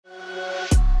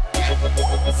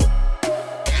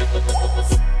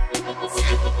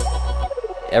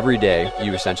every day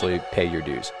you essentially pay your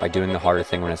dues by doing the harder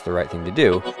thing when it's the right thing to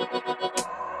do.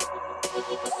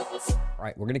 All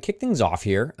right, we're going to kick things off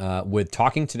here with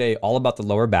talking today all about the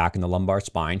lower back and the lumbar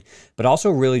spine, but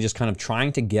also really just kind of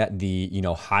trying to get the,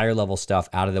 higher level stuff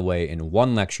out of the way in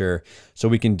one lecture so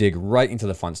we can dig right into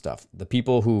the fun stuff. The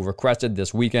people who requested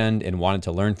this weekend and wanted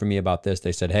to learn from me about this,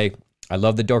 they said, hey, I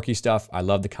love the dorky stuff. I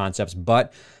love the concepts,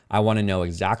 but I want to know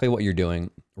exactly what you're doing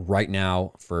right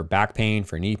now for back pain,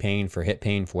 for knee pain, for hip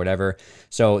pain, for whatever.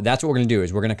 So that's what we're going to do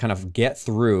is we're going to kind of get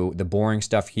through the boring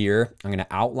stuff here. I'm going to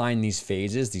outline these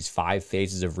phases, these 5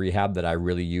 phases of rehab that I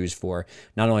really use for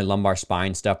not only lumbar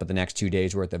spine stuff, but the next 2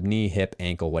 days worth of knee, hip,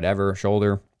 ankle, whatever,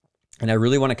 shoulder. And I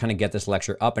really want to kind of get this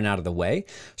lecture up and out of the way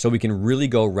so we can really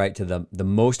go right to the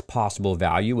most possible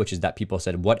value, which is that people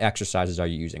said, what exercises are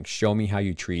you using? Show me how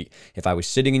you treat. If I was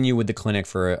sitting in you with the clinic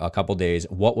for a couple days,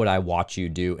 what would I watch you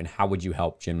do and how would you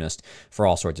help gymnasts for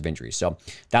all sorts of injuries? So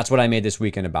that's what I made this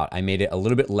weekend about. I made it a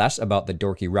little bit less about the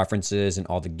dorky references and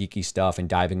all the geeky stuff and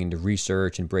diving into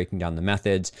research and breaking down the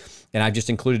methods. And I've just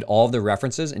included all of the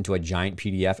references into a giant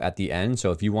PDF at the end.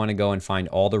 So if you want to go and find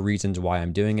all the reasons why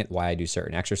I'm doing it, why I do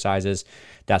certain exercises,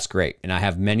 that's great. And I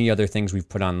have many other things we've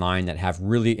put online that have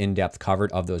really in-depth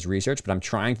covered of those research, but I'm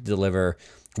trying to deliver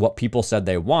what people said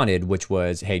they wanted, which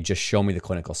was, hey, just show me the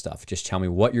clinical stuff. Just tell me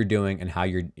what you're doing and how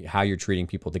you're treating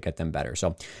people to get them better.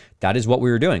 So that is what we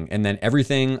were doing. And then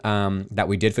everything that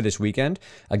we did for this weekend,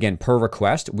 again, per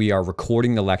request, we are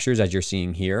recording the lectures as you're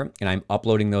seeing here, and I'm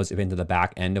uploading those into the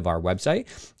back end of our website.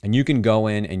 And you can go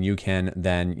in and you can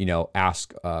then,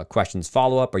 ask questions,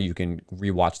 follow up, or you can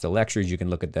rewatch the lectures. You can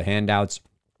look at the handouts.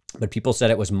 But people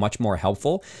said it was much more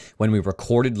helpful when we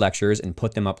recorded lectures and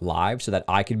put them up live so that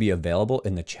I could be available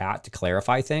in the chat to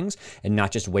clarify things and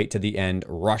not just wait to the end,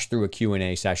 rush through a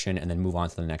Q&A session and then move on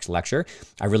to the next lecture.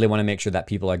 I really want to make sure that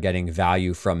people are getting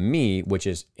value from me, which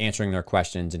is answering their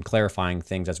questions and clarifying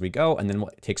things as we go, and then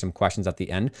we'll take some questions at the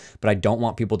end. But I don't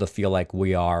want people to feel like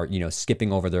we are,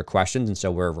 skipping over their questions. And so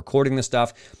we're recording the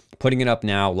stuff, putting it up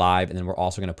now live, and then we're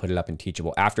also going to put it up in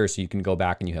Teachable after, so you can go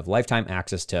back and you have lifetime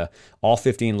access to all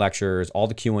 15 lectures, all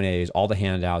the Q&As, all the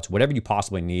handouts, whatever you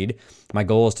possibly need. My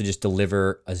goal is to just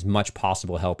deliver as much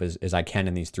possible help as I can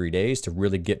in these 3 days to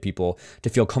really get people to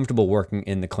feel comfortable working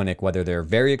in the clinic, whether they're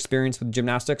very experienced with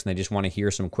gymnastics and they just want to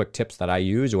hear some quick tips that I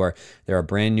use, or they're a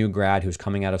brand new grad who's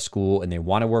coming out of school and they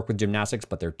want to work with gymnastics,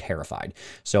 but they're terrified.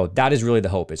 So that is really the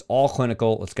hope. It's all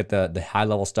clinical. Let's get the high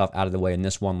level stuff out of the way in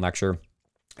this one lecture.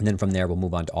 And then from there, we'll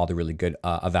move on to all the really good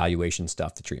evaluation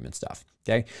stuff, the treatment stuff.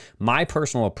 Okay. My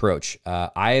personal approach,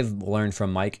 I've learned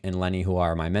from Mike and Lenny, who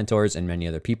are my mentors, and many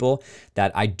other people,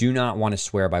 that I do not want to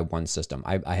swear by one system.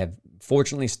 I have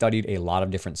fortunately studied a lot of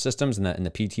different systems in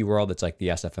the PT world. It's like the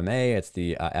SFMA, it's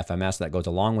the FMS that goes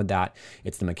along with that.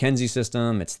 It's the McKenzie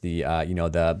system. It's the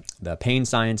the pain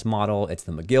science model. It's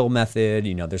the McGill method.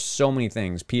 There's so many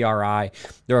things. PRI.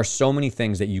 There are so many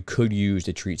things that you could use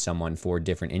to treat someone for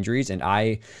different injuries. And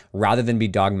rather than be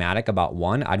dogmatic about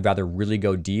one, I'd rather really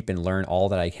go deep and learn all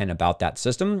that I can about that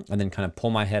system, and then kind of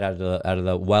pull my head out of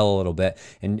the well a little bit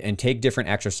and take different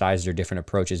exercises or different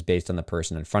approaches based on the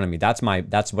person in front of me. That's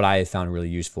what I found really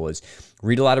useful, is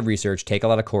read a lot of research, take a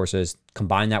lot of courses,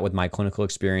 combine that with my clinical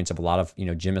experience of a lot of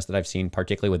gymnasts that I've seen,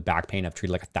 particularly with back pain. I've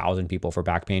treated like 1,000 people for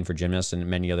back pain for gymnasts and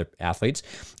many other athletes,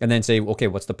 and then say, okay,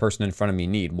 what's the person in front of me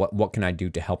need? What can I do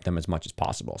to help them as much as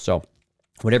possible? So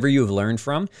whatever you've learned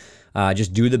from,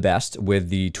 just do the best with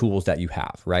the tools that you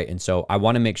have, right? And so I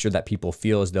want to make sure that people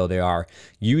feel as though they are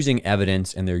using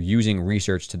evidence and they're using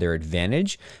research to their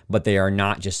advantage, but they are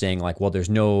not just saying like, well, there's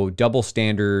no double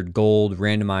standard gold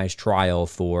randomized trial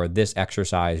for this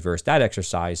exercise versus that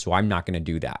exercise, so I'm not going to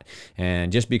do that.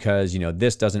 And just because,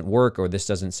 this doesn't work, or this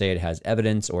doesn't say it has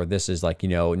evidence, or this is like,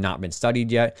 not been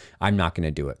studied yet, I'm not going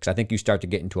to do it. Because I think you start to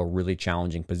get into a really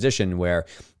challenging position where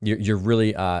you're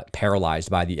really paralyzed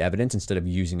by the evidence instead of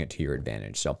using it to your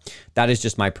advantage. So that is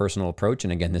just my personal approach.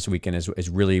 And again, this weekend is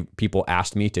really, people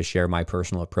asked me to share my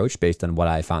personal approach based on what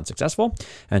I found successful.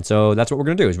 And so that's what we're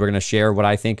going to do, is we're going to share what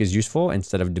I think is useful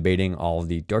instead of debating all of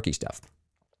the dorky stuff.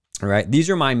 All right, these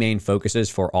are my main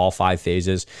focuses for all 5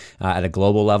 phases at a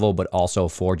global level, but also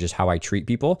for just how I treat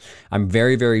people. I'm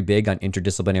very, very big on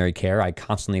interdisciplinary care. I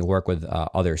constantly work with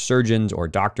other surgeons or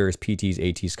doctors, PTs,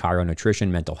 ATs, chiro,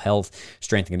 nutrition, mental health,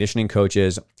 strength and conditioning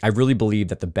coaches. I really believe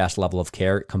that the best level of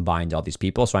care combines all these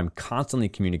people. So I'm constantly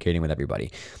communicating with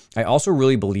everybody. I also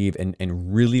really believe in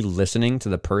really listening to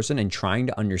the person and trying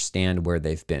to understand where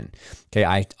they've been. Okay,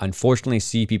 I unfortunately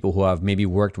see people who have maybe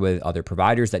worked with other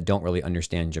providers that don't really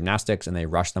understand gymnastics gymnastics and they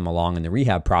rush them along in the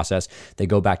rehab process. They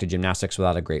go back to gymnastics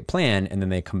without a great plan, and then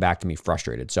they come back to me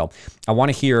frustrated. So I want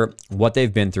to hear what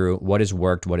they've been through, what has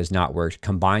worked, what has not worked,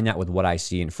 combine that with what I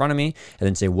see in front of me, and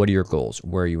then say, what are your goals?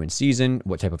 Where are you in season?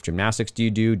 What type of gymnastics do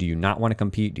you do? Do you not want to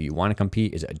compete? Do you want to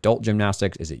compete? Is it adult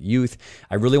gymnastics? Is it youth?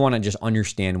 I really want to just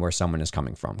understand where someone is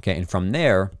coming from. Okay. And from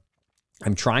there,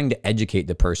 I'm trying to educate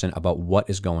the person about what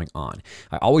is going on.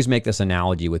 I always make this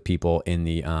analogy with people in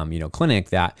the clinic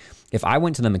that if I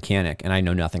went to the mechanic, and I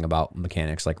know nothing about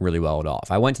mechanics like really well at all. If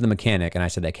I went to the mechanic and I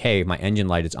said like, hey, my engine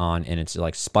light is on and it's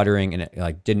like sputtering and it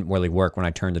like didn't really work when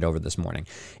I turned it over this morning.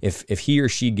 If he or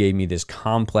she gave me this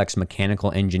complex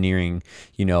mechanical engineering,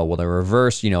 well, the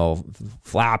reverse,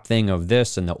 flap thing of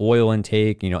this and the oil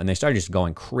intake, and they started just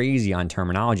going crazy on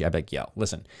terminology, I'd be like, yo,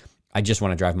 listen, I just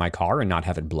want to drive my car and not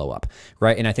have it blow up,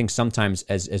 right? And I think sometimes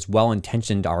as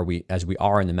well-intentioned as we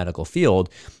are in the medical field,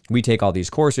 we take all these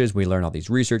courses, we learn all these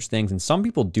research things, and some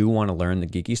people do want to learn the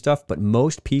geeky stuff, but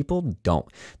most people don't.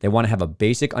 They want to have a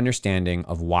basic understanding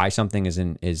of why something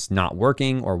is not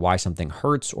working, or why something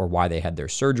hurts, or why they had their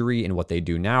surgery and what they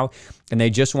do now. And they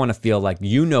just want to feel like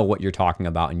you know what you're talking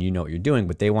about and you know what you're doing,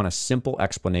 but they want a simple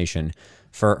explanation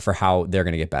for how they're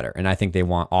going to get better. And I think they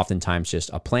want oftentimes just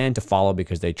a plan to follow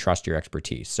because they trust your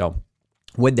expertise. So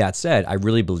with that said, I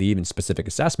really believe in specific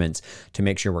assessments to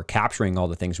make sure we're capturing all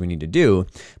the things we need to do,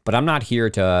 but I'm not here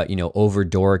to, over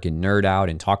dork and nerd out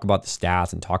and talk about the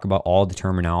stats and talk about all the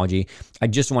terminology. I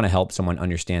just want to help someone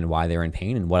understand why they're in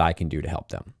pain and what I can do to help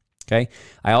them. Okay.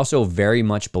 I also very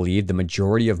much believe the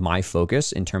majority of my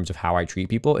focus in terms of how I treat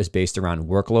people is based around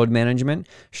workload management,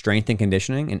 strength and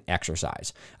conditioning, and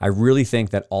exercise. I really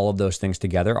think that all of those things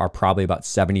together are probably about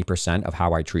 70% of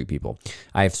how I treat people.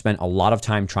 I have spent a lot of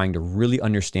time trying to really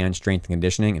understand strength and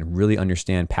conditioning and really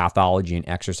understand pathology and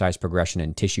exercise progression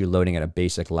and tissue loading at a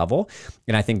basic level.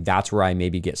 And I think that's where I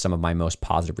maybe get some of my most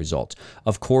positive results.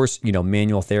 Of course,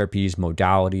 manual therapies,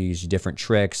 modalities, different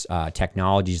tricks,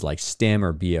 technologies like STIM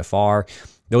or BFR,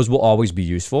 those will always be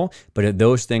useful, but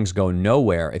those things go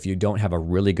nowhere if you don't have a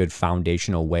really good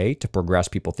foundational way to progress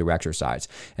people through exercise.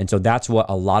 And so that's what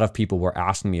a lot of people were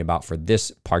asking me about for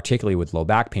this, particularly with low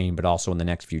back pain, but also in the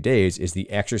next few days, is the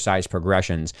exercise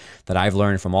progressions that I've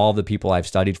learned from all of the people I've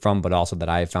studied from, but also that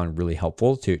I have found really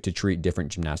helpful to treat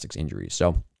different gymnastics injuries.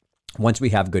 So once we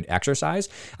have good exercise,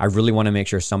 I really want to make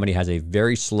sure somebody has a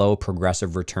very slow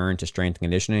progressive return to strength and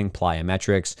conditioning,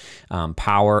 plyometrics,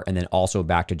 power, and then also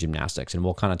back to gymnastics. And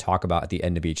we'll kind of talk about at the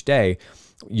end of each day,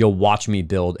 you'll watch me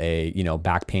build a,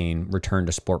 back pain return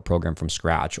to sport program from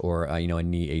scratch, or, a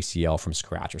knee ACL from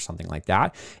scratch or something like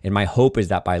that. And my hope is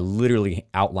that by literally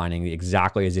outlining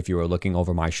exactly as if you were looking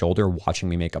over my shoulder, watching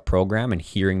me make a program and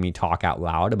hearing me talk out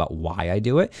loud about why I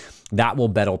do it, that will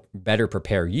better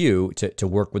prepare you to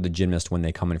work with the gymnast when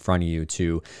they come in front of you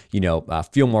to,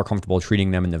 feel more comfortable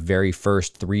treating them in the very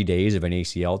first 3 days of an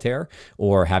ACL tear,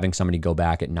 or having somebody go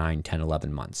back at 9, 10,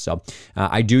 11 months. So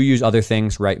I do use other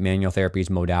things, right? Manual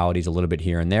therapies, modalities, a little bit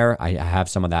here and there. I have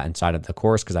some of that inside of the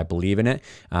course because I believe in it.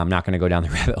 I'm not going to go down the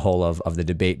rabbit hole of the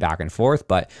debate back and forth,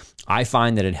 but I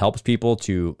find that it helps people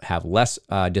to have less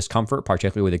discomfort,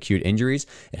 particularly with acute injuries.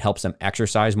 It helps them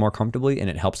exercise more comfortably, and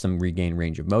it helps them regain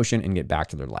range of motion and get back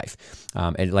to their life.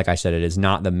 And like I said, it is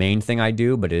not the main thing I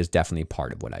do, but it is definitely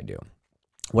part of what I do.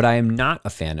 What I am not a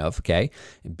fan of, okay,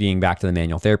 being back to the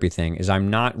manual therapy thing, is I'm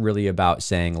not really about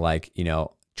saying like,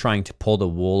 trying to pull the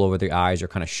wool over their eyes or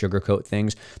kind of sugarcoat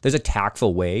things. There's a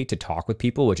tactful way to talk with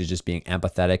people, which is just being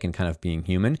empathetic and kind of being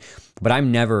human. But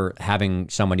I'm never having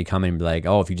somebody come in and be like,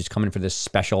 oh, if you just come in for this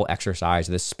special exercise,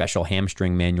 this special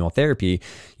hamstring manual therapy,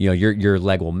 your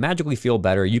leg will magically feel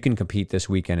better. You can compete this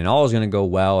weekend and all is going to go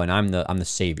well. And I'm the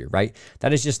savior, right?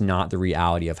 That is just not the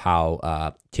reality of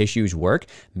how tissues work.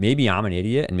 Maybe I'm an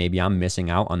idiot and maybe I'm missing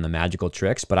out on the magical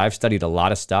tricks, but I've studied a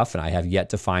lot of stuff and I have yet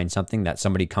to find something that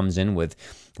somebody comes in with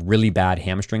really bad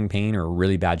hamstring pain or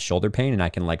really bad shoulder pain and I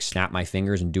can like snap my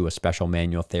fingers and do a special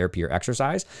manual therapy or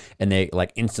exercise and they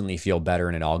like instantly feel better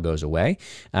and it all goes away.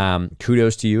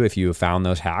 Kudos to you if you found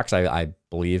those hacks. I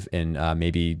believe in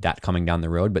maybe that coming down the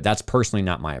road, but that's personally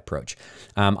not my approach.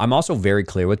 I'm also very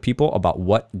clear with people about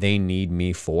what they need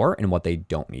me for and what they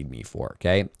don't need me for,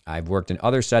 okay? I've worked in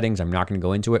other settings, I'm not gonna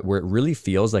go into it, where it really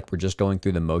feels like we're just going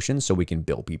through the motions so we can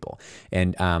bill people.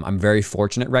 And I'm very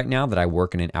fortunate right now that I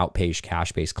work in an outpatient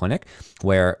cash-based clinic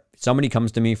where somebody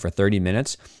comes to me for 30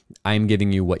 minutes, I'm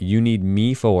giving you what you need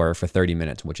me for 30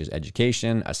 minutes, which is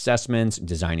education, assessments,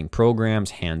 designing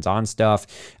programs, hands-on stuff,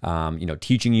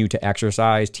 teaching you to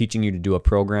exercise, teaching you to do a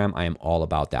program. I am all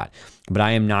about that. But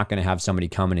I am not going to have somebody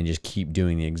come in and just keep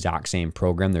doing the exact same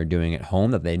program they're doing at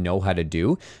home that they know how to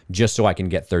do just so I can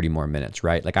get 30 more minutes,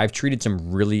 right? Like I've treated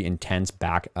some really intense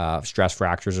back stress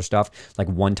fractures or stuff like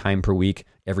one time per week,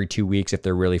 every 2 weeks if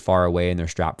they're really far away and they're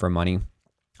strapped for money.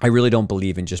 I really don't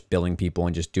believe in just billing people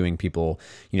and just doing people,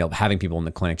 having people in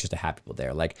the clinic just to have people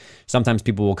there. Like sometimes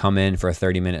people will come in for a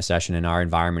 30-minute session and our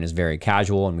environment is very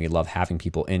casual and we love having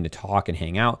people in to talk and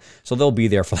hang out. So they'll be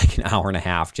there for like an hour and a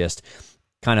half, just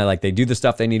kind of like they do the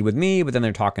stuff they need with me, but then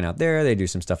they're talking out there. They do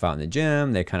some stuff out in the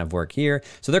gym. They kind of work here.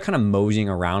 So they're kind of moseying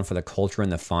around for the culture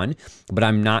and the fun, but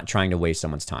I'm not trying to waste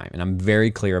someone's time. And I'm very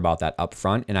clear about that up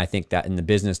front. And I think that in the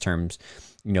business terms,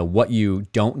 what you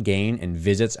don't gain in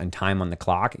visits and time on the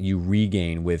clock, you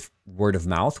regain with word of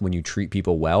mouth when you treat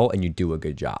people well and you do a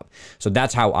good job. So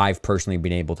that's how I've personally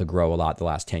been able to grow a lot the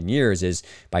last 10 years is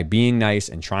by being nice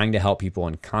and trying to help people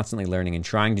and constantly learning and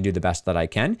trying to do the best that I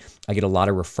can. I get a lot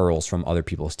of referrals from other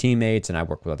people's teammates and I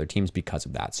work with other teams because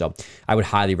of that. So I would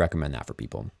highly recommend that for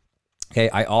people. Okay,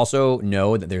 I also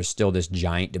know that there's still this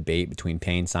giant debate between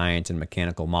pain science and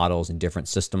mechanical models and different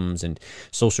systems, and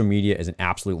social media is an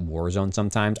absolute war zone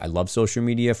sometimes. I love social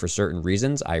media for certain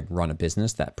reasons. I run a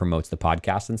business that promotes the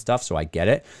podcast and stuff, so I get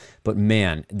it. But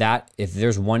man, if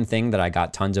there's one thing that I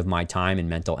got tons of my time and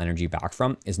mental energy back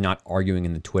from is not arguing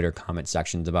in the Twitter comment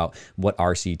sections about what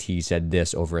RCT said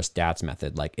this over a stats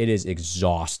method. Like it is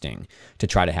exhausting to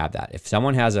try to have that. If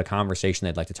someone has a conversation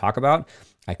they'd like to talk about,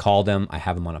 I call them, I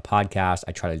have them on a podcast,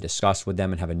 I try to discuss with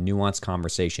them and have a nuanced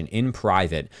conversation in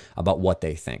private about what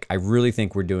they think. I really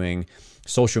think we're doing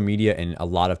social media and a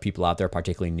lot of people out there,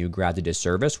 particularly new grads, a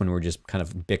disservice when we're just kind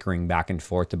of bickering back and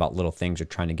forth about little things or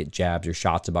trying to get jabs or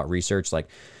shots about research. Like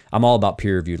I'm all about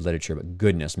peer-reviewed literature, but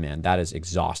goodness, man, that is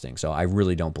exhausting. So I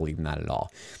really don't believe in that at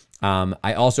all.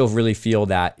 I also really feel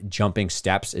that jumping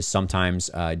steps is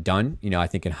sometimes done. I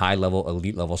think in high level,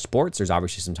 elite level sports, there's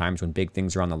obviously some times when big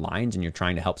things are on the lines and you're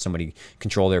trying to help somebody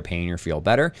control their pain or feel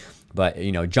better. But,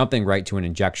 jumping right to an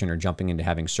injection or jumping into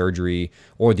having surgery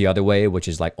or the other way, which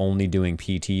is like only doing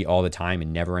PT all the time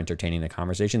and never entertaining the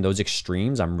conversation, those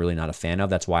extremes I'm really not a fan of.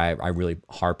 That's why I really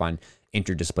harp on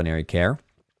interdisciplinary care.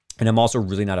 And I'm also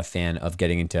really not a fan of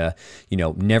getting into,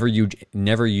 never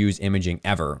use imaging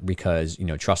ever because,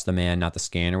 trust the man, not the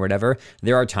scan or whatever.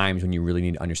 There are times when you really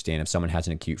need to understand if someone has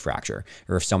an acute fracture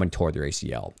or if someone tore their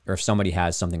ACL or if somebody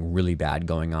has something really bad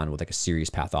going on with like a serious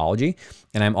pathology.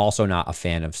 And I'm also not a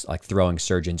fan of like throwing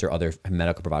surgeons or other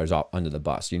medical providers under the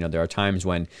bus. There are times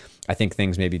when I think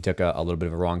things maybe took a little bit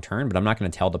of a wrong turn, but I'm not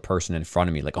going to tell the person in front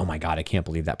of me like, oh my God, I can't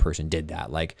believe that person did that.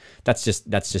 Like that's just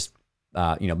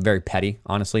very petty,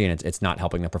 honestly, and it's not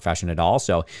helping the profession at all.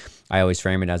 So I always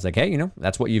frame it as like, hey,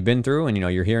 that's what you've been through, and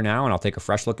you're here now, and I'll take a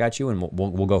fresh look at you, and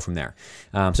we'll go from there.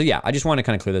 So yeah, I just want to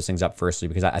kind of clear those things up firstly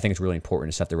because I think it's really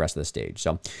important to set the rest of the stage.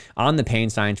 So on the pain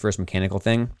science versus mechanical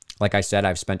thing, like I said,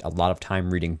 I've spent a lot of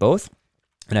time reading both.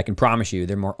 And I can promise you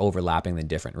they're more overlapping than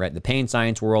different, right? The pain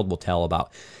science world will tell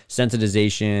about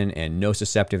sensitization and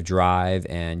nociceptive drive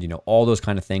and, all those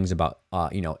kind of things about,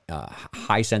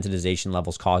 high sensitization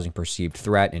levels causing perceived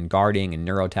threat and guarding and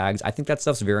neurotags. I think that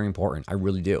stuff's very important. I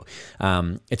really do.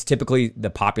 It's typically the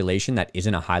population that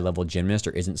isn't a high level gymnast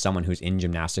or isn't someone who's in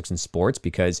gymnastics and sports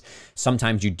because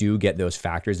sometimes you do get those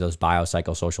factors, those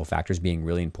biopsychosocial factors being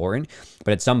really important.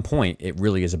 But at some point, it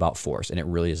really is about force and it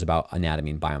really is about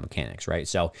anatomy and biomechanics, right?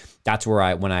 So that's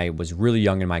where when I was really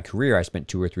young in my career, I spent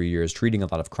 2 or 3 years treating a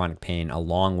lot of chronic pain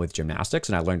along with gymnastics.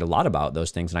 And I learned a lot about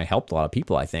those things and I helped a lot of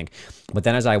people, I think. But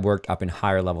then as I worked up in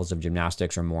higher levels of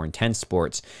gymnastics or more intense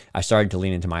sports, I started to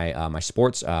lean into my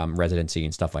sports residency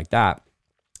and stuff like that.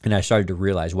 And I started to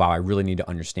realize, wow, I really need to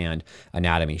understand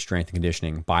anatomy, strength and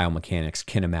conditioning, biomechanics,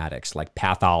 kinematics, like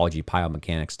pathology,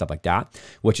 biomechanics, stuff like that,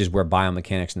 which is where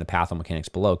biomechanics and the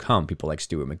pathomechanics below come. People like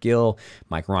Stuart McGill,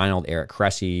 Mike Reinold, Eric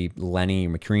Cressy, Lenny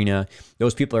Macrina.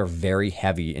 Those people are very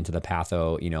heavy into the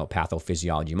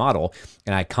pathophysiology model.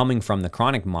 And coming from the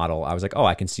chronic model, I was like, oh,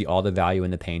 I can see all the value in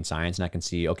the pain science. And I can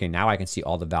see, okay, now I can see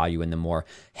all the value in the more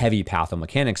heavy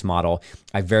pathomechanics model.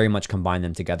 I very much combine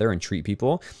them together and treat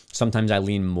people. Sometimes I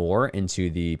lean more into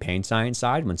the pain science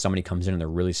side when somebody comes in and they're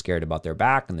really scared about their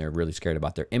back and they're really scared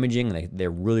about their imaging and they're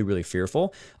really, really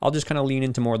fearful. I'll just kind of lean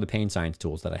into more of the pain science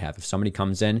tools that I have. If somebody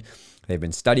comes in, they've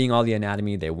been studying all the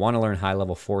anatomy, they want to learn high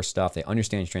level force stuff, they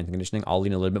understand strength and conditioning, I'll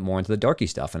lean a little bit more into the dorky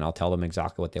stuff and I'll tell them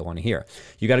exactly what they want to hear.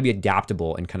 You got to be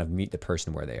adaptable and kind of meet the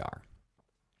person where they are.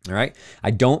 All right.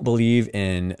 I don't believe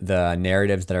in the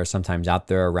narratives that are sometimes out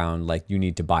there around like you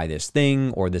need to buy this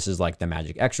thing, or this is like the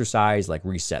magic exercise, like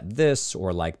reset this,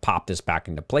 or like pop this back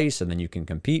into place and then you can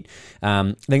compete.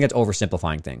 I think that's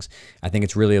oversimplifying things. I think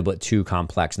it's really a bit too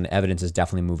complex, and the evidence has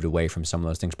definitely moved away from some of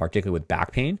those things, particularly with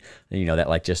back pain. You know, that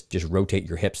like just rotate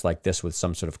your hips like this with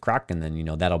some sort of crack, and then, you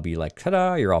know, that'll be like,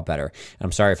 ta-da, you're all better. And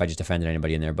I'm sorry if I just offended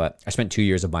anybody in there, but I spent 2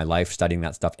 years of my life studying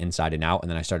that stuff inside and out, and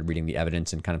then I started reading the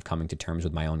evidence and kind of coming to terms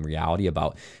with my own reality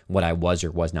about what I was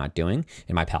or was not doing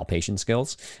in my palpation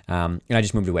skills. And I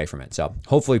just moved away from it. So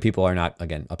hopefully people are not,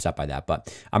 again, upset by that,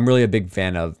 but I'm really a big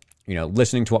fan of, you know,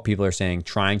 listening to what people are saying,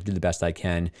 trying to do the best I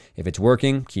can. If it's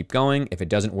working, keep going. If it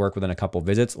doesn't work within a couple of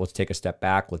visits, let's take a step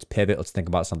back. Let's pivot. Let's think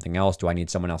about something else. Do I need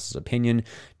someone else's opinion?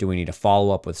 Do we need to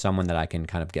follow up with someone that I can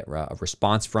kind of get a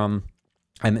response from?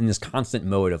 I'm in this constant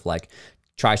mode of like,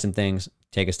 try some things,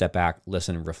 take a step back,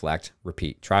 listen, reflect,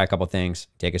 repeat. Try a couple things,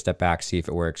 take a step back, see if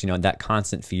it works. You know, that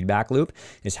constant feedback loop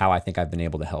is how I think I've been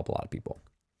able to help a lot of people.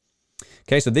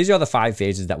 Okay, so these are the 5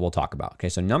 phases that we'll talk about. Okay,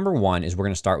 so number 1 is we're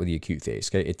going to start with the acute phase.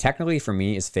 Okay, it technically for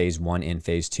me is phase 1 and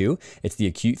phase 2. It's the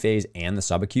acute phase and the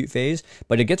subacute phase,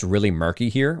 but it gets really murky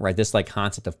here, right? This like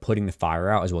concept of putting the fire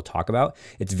out, as we'll talk about,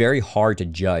 it's very hard to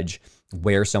judge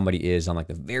where somebody is on like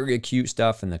the very acute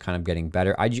stuff and the kind of getting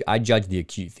better. I judge the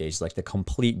acute phase, like the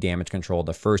complete damage control,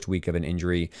 the first week of an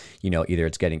injury. You know, either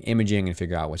it's getting imaging and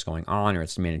figure out what's going on, or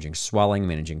it's managing swelling,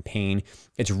 managing pain.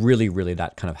 It's really, really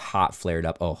that kind of hot, flared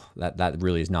up. Oh, that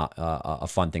really is not a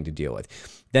fun thing to deal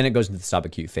with. Then it goes into the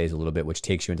subacute phase a little bit, which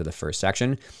takes you into the first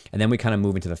section. And then we kind of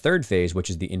move into the third phase, which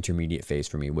is the intermediate phase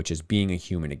for me, which is being a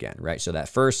human again, right? So that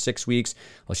first 6 weeks,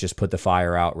 let's just put the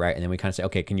fire out, right? And then we kind of say,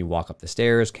 okay, can you walk up the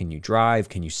stairs? Can you drive?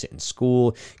 Can you sit in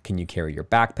school? Can you carry your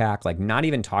backpack? Like, not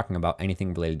even talking about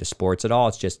anything related to sports at all.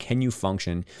 It's just, can you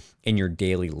function in your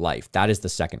daily life? That is the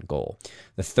second goal.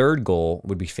 The third goal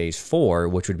would be phase 4,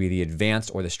 which would be the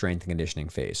advanced or the strength and conditioning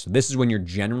phase. So this is when you're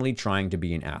generally trying to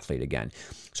be an athlete again.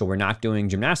 So we're not doing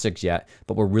gymnastics yet,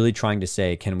 but we're really trying to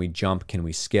say, can we jump? Can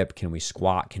we skip? Can we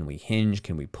squat? Can we hinge?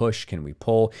 Can we push? Can we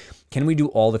pull? Can we do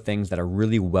all the things that a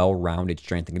really well-rounded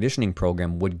strength and conditioning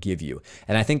program would give you?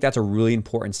 And I think that's a really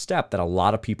important step that a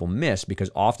lot of people miss, because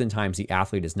oftentimes the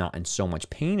athlete is not in so much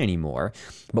pain anymore,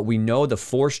 but we know the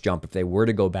force jump, if they were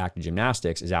to go back to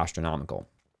gymnastics, is astronomical.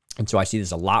 And so I see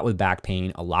this a lot with back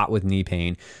pain, a lot with knee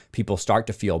pain. People start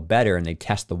to feel better and they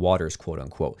test the waters, quote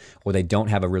unquote, or they don't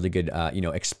have a really good,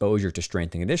 exposure to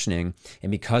strength and conditioning.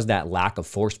 And because that lack of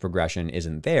force progression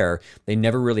isn't there, they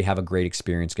never really have a great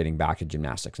experience getting back to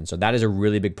gymnastics. And so that is a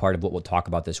really big part of what we'll talk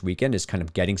about this weekend, is kind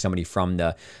of getting somebody from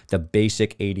the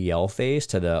basic ADL phase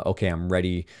to the, okay, I'm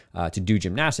ready to do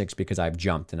gymnastics because I've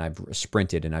jumped and I've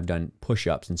sprinted and I've done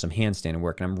push-ups and some handstand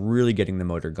work, and I'm really getting the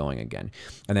motor going again.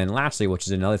 And then lastly, which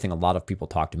is another thing a lot of people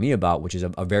talk to me about, which is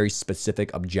a very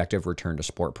specific objective return to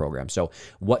sport program. So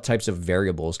what types of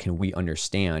variables can we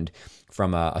understand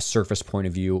from a surface point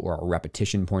of view, or a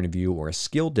repetition point of view, or a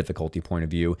skill difficulty point of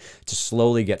view, to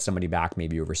slowly get somebody back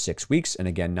maybe over 6 weeks, and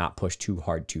again, not push too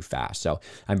hard too fast. So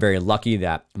I'm very lucky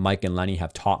that Mike and Lenny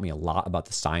have taught me a lot about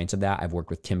the science of that. I've worked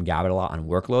with Tim Gabbett a lot on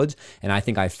workloads, and I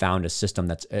think I've found a system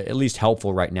that's at least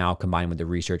helpful right now, combined with the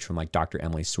research from like Dr.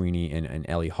 Emily Sweeney and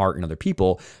Ellie Hart and other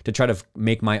people, to try to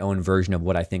make my own version of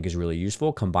what I think is really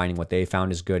useful, combining what they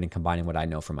found is good and combining what I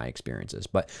know from my experiences.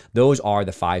 But those are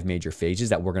the 5 major phases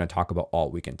that we're going to talk about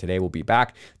all weekend. Today will be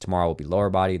back, tomorrow will be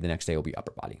lower body, the next day will be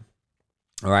upper body.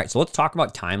 All right, so let's talk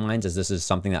about timelines, as this is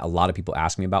something that a lot of people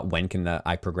ask me about. When can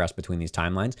I progress between these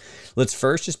timelines? Let's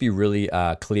first just be really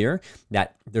clear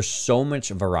that there's so much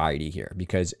variety here,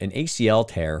 because an ACL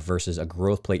tear versus a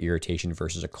growth plate irritation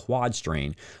versus a quad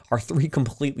strain are 3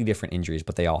 completely different injuries,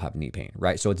 but they all have knee pain,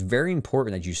 right? So it's very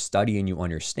important that you study and you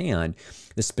understand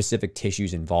the specific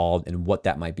tissues involved and what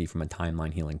that might be from a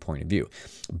timeline healing point of view.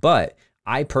 But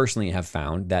I personally have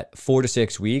found that 4 to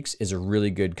 6 weeks is a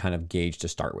really good kind of gauge to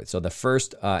start with. So the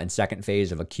first and second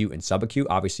phase of acute and subacute,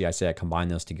 obviously I say I combine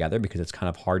those together because it's kind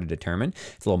of hard to determine.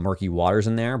 It's a little murky waters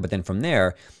in there. But then from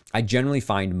there, I generally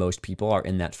find most people are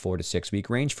in that 4 to 6 week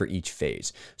range for each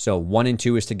phase. So 1 and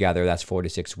 2 is together, that's 4 to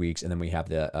 6 weeks. And then we have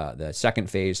the second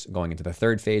phase going into the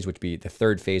third phase, which would be the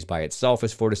third phase by itself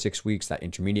is 4 to 6 weeks, that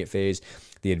intermediate phase,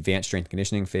 the advanced strength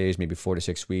conditioning phase, maybe 4 to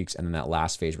 6 weeks. And then that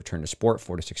last phase, return to sport,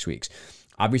 4 to 6 weeks.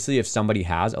 Obviously, if somebody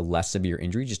has a less severe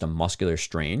injury, just a muscular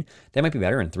strain, they might be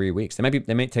better in 3 weeks.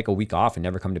 They might take a week off and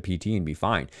never come to PT and be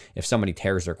fine. If somebody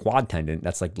tears their quad tendon,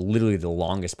 that's like literally the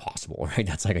longest possible, right?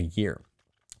 That's like a year.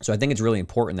 So I think it's really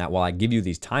important that while I give you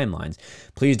these timelines,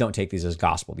 please don't take these as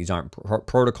gospel. These aren't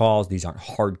protocols. These aren't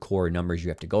hardcore numbers you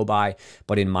have to go by.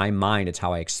 But in my mind, it's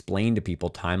how I explain to people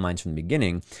timelines from the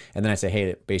beginning. And then I say,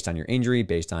 hey, based on your injury,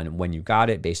 based on when you got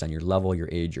it, based on your level, your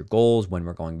age, your goals, when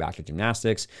we're going back to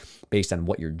gymnastics, based on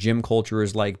what your gym culture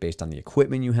is like, based on the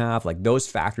equipment you have, like those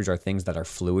factors are things that are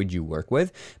fluid you work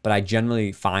with. But I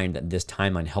generally find that this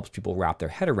timeline helps people wrap their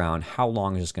head around how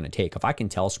long is this going to take. If I can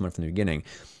tell someone from the beginning,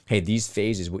 hey, these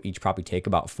phases will each probably take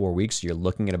about 4 weeks. So you're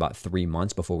looking at about 3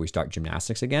 months before we start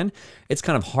gymnastics again. It's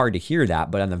kind of hard to hear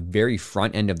that, but on the very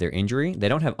front end of their injury, they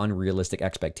don't have unrealistic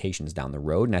expectations down the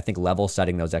road. And I think level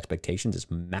setting those expectations is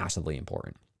massively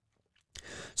important.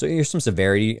 So here's some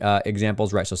severity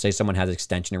examples, right? So say someone has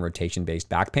extension and rotation-based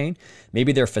back pain.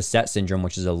 Maybe their facet syndrome,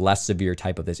 which is a less severe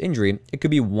type of this injury, it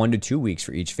could be 1 to 2 weeks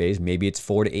for each phase. Maybe it's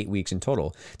 4 to 8 weeks in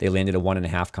total. They landed a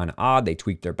 1.5 kind of odd. They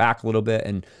tweaked their back a little bit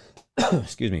and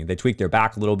excuse me, they tweak their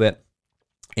back a little bit.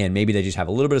 And maybe they just have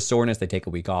a little bit of soreness. They take a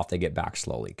week off. They get back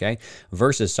slowly, okay?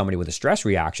 Versus somebody with a stress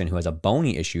reaction who has a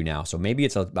bony issue now. So maybe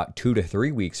it's about 2 to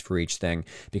 3 weeks for each thing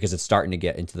because it's starting to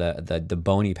get into the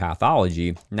bony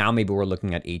pathology. Now maybe we're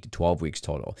looking at 8 to 12 weeks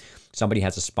total. Somebody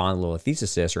has a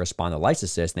spondylolisthesis or a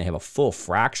spondylolysis and they have a full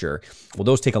fracture. Well,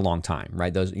 those take a long time,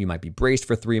 right? Those you might be braced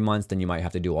for 3 months. Then you might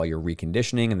have to do all your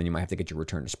reconditioning and then you might have to get your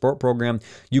return to sport program.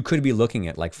 You could be looking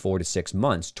at like 4 to 6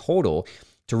 months total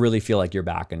to really feel like you're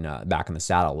back in the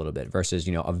saddle a little bit versus,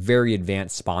 you know, a very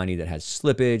advanced spiny that has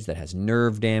slippage, that has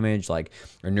nerve damage, like,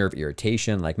 or nerve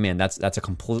irritation. Like, man, that's a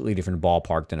completely different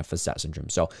ballpark than a facet syndrome.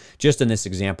 So just in this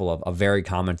example of a very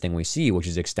common thing we see, which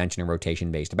is extension and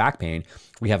rotation based back pain,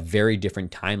 we have very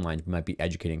different timelines we might be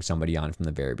educating somebody on from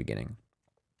the very beginning.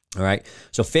 All right.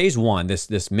 So phase one, this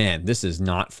is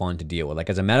not fun to deal with. Like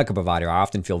as a medical provider, I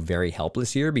often feel very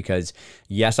helpless here because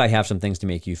yes, I have some things to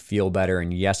make you feel better.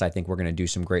 And yes, I think we're going to do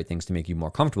some great things to make you more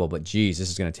comfortable, but geez, this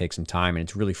is going to take some time. And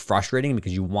it's really frustrating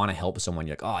because you want to help someone.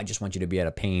 You're like, oh, I just want you to be out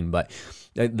of pain. But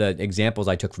the examples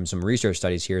I took from some research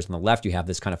studies here is on the left, you have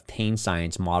this kind of pain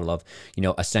science model of, you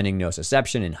know, ascending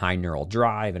nociception and high neural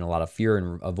drive and a lot of fear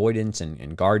and avoidance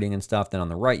and guarding and stuff. Then on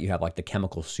the right, you have like the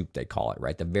chemical soup, they call it,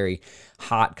 right? The very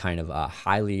hot kind of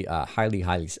highly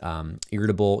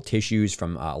irritable tissues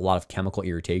from a lot of chemical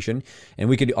irritation. And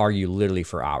we could argue literally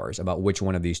for hours about which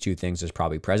one of these two things is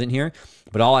probably present here.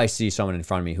 But all I see is someone in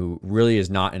front of me who really is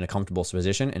not in a comfortable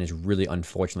position and is really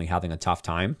unfortunately having a tough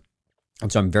time.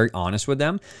 And so I'm very honest with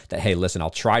them that, hey, listen, I'll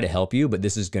try to help you, but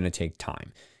this is going to take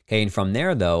time. Okay. And from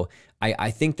there, though,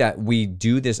 I think that we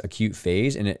do this acute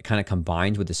phase and it kind of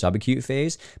combines with the subacute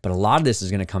phase, but a lot of this is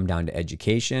going to come down to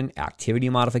education, activity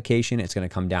modification. It's going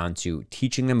to come down to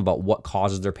teaching them about what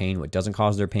causes their pain, what doesn't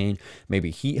cause their pain.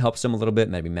 Maybe heat helps them a little bit.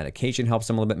 Maybe medication helps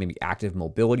them a little bit. Maybe active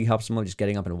mobility helps them, just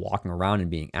getting up and walking around and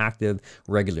being active,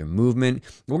 regular movement.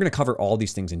 We're going to cover all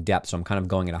these things in depth. So I'm kind of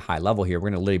going at a high level here.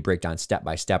 We're going to literally break down step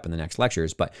by step in the next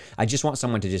lectures, but I just want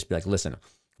someone to just be like, listen,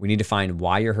 we need to find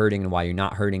why you're hurting and why you're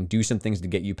not hurting. Do some things to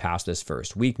get you past this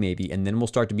first week maybe, and then we'll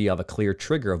start to be of a clear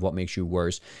trigger of what makes you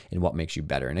worse and what makes you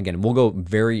better. And again, we'll go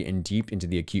very in deep into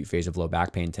the acute phase of low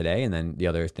back pain today and then the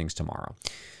other things tomorrow.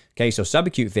 Okay, so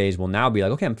subacute phase will now be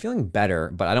like, okay, I'm feeling better,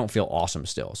 but I don't feel awesome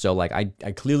still. So like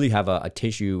I clearly have a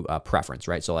tissue preference,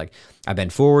 right? So like I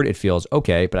bend forward, it feels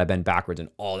okay, but I bend backwards and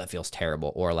oh, that feels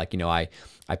terrible. Or like, you know, I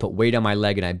put weight on my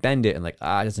leg and I bend it and like, it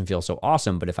doesn't feel so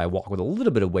awesome. But if I walk with a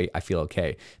little bit of weight, I feel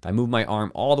okay. If I move my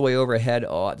arm all the way overhead,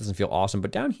 oh, it doesn't feel awesome.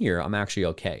 But down here, I'm actually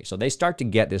okay. So they start to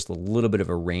get this little bit of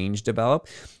a range develop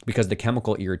because the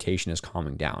chemical irritation is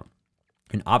calming down.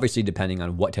 And obviously, depending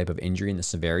on what type of injury and the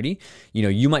severity, you know,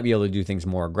 you might be able to do things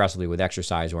more aggressively with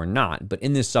exercise or not. But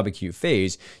in this subacute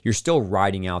phase, you're still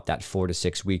riding out that 4 to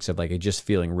 6 weeks of like it just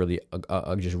feeling really,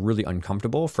 just really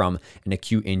uncomfortable from an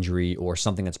acute injury or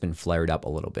something that's been flared up a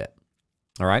little bit.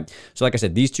 All right. So like I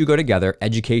said, these two go together.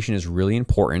 Education is really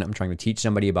important. I'm trying to teach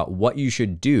somebody about what you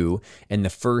should do in the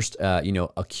first,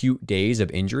 acute days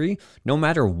of injury. No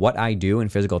matter what I do in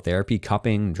physical therapy,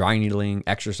 cupping, dry needling,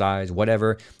 exercise,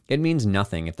 whatever, it means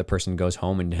nothing if the person goes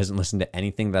home and doesn't listen to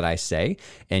anything that I say.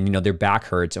 And, you know, their back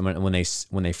hurts. And when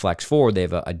they flex forward, they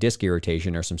have a disc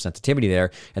irritation or some sensitivity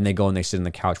there. And they go and they sit on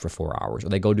the couch for 4 hours or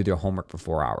they go do their homework for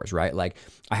 4 hours, right? Like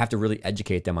I have to really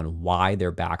educate them on why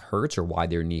their back hurts or why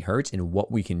their knee hurts and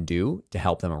what we can do to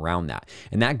help them around that.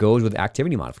 And that goes with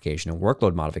activity modification and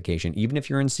workload modification, even if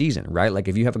you're in season, right? Like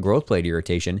if you have a growth plate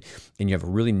irritation and you have a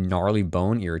really gnarly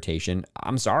bone irritation,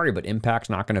 I'm sorry, but impact's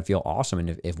not going to feel awesome.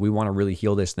 And if we want to really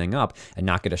heal this thing up and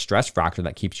not get a stress fracture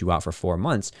that keeps you out for 4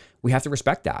 months, we have to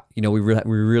respect that. You know, we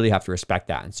really have to respect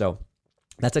that. And so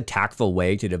That's a tactful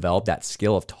way to develop that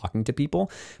skill of talking to people,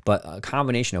 but a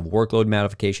combination of workload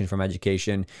modification from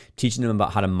education, teaching them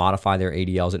about how to modify their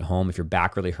ADLs at home. If your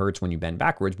back really hurts when you bend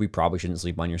backwards, we probably shouldn't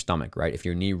sleep on your stomach, right? If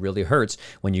your knee really hurts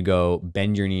when you go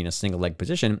bend your knee in a single leg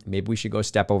position, maybe we should go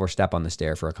step over step on the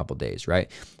stair for a couple days,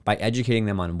 right? By educating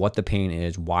them on what the pain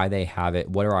is, why they have it,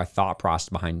 what are our thought process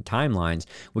behind timelines,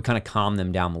 we kind of calm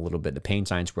them down a little bit. The pain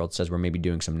science world says we're maybe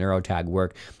doing some neurotag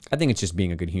work. I think it's just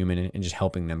being a good human and just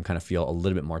helping them kind of feel a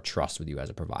little bit more trust with you as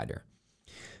a provider.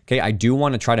 Okay, I do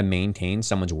want to try to maintain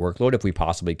someone's workload if we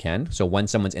possibly can. So when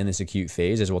someone's in this acute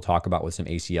phase, as we'll talk about with some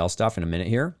ACL stuff in a minute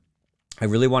here, I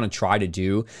really want to try to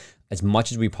do as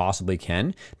much as we possibly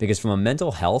can, because from a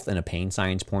mental health and a pain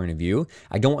science point of view,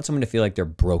 I don't want someone to feel like they're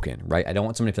broken, right? I don't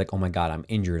want someone to feel like, oh my God, I'm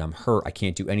injured, I'm hurt, I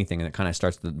can't do anything. And it kind of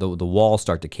starts, the walls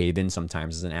start to cave in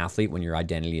sometimes as an athlete when your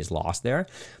identity is lost there.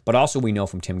 But also we know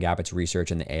from Tim Gabbett's research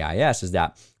and the AIS is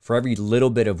that for every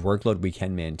little bit of workload we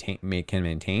can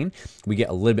maintain, we get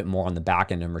a little bit more on the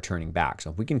back end and returning back. So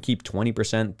if we can keep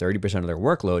 20%, 30% of their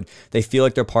workload, they feel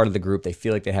like they're part of the group. They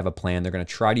feel like they have a plan. They're going to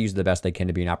try to use the best they can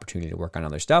to be an opportunity to work on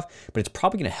other stuff, but it's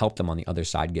probably going to help them on the other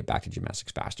side get back to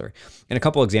gymnastics faster. And a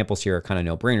couple examples here are kind of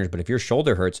no-brainers, but if your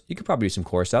shoulder hurts, you could probably do some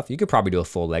core stuff. You could probably do a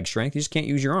full leg strength. You just can't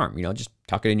use your arm, just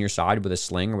tuck it in your side with a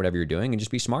sling or whatever you're doing and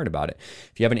just be smart about it.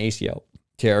 If you have an ACL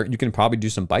tear, you can probably do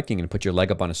some biking and put your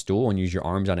leg up on a stool and use your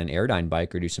arms on an Airdyne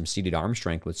bike, or do some seated arm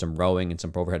strength with some rowing and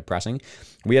some overhead pressing.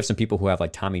 We have some people who have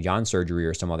like Tommy John surgery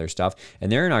or some other stuff,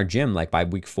 and they're in our gym like by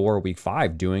week 4 or week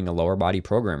 5 doing a lower body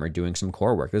program or doing some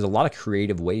core work. There's a lot of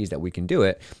creative ways that we can do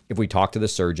it if we talk to the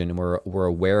surgeon and we're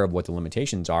aware of what the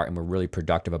limitations are and we're really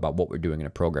productive about what we're doing in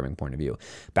a programming point of view.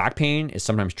 Back pain is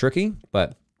sometimes tricky,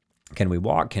 but can we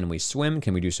walk? Can we swim?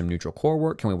 Can we do some neutral core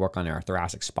work? Can we work on our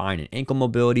thoracic spine and ankle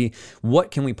mobility?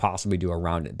 What can we possibly do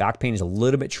around it? Back pain is a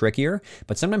little bit trickier,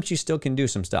 but sometimes you still can do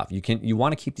some stuff. You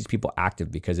want to keep these people active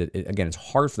because again, it's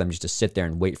hard for them just to sit there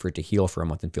and wait for it to heal for a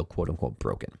month and feel quote unquote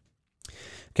broken.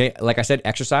 Okay, like I said,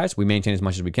 exercise, we maintain as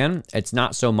much as we can. It's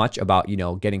not so much about,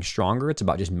 getting stronger. It's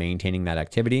about just maintaining that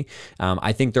activity.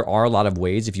 I think there are a lot of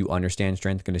ways, if you understand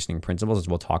strength conditioning principles, as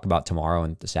we'll talk about tomorrow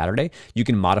and Saturday, you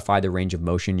can modify the range of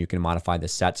motion. You can modify the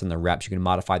sets and the reps. You can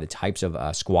modify the types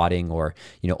of squatting or,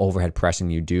 overhead pressing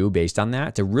you do based on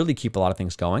that to really keep a lot of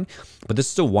things going. But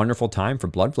this is a wonderful time for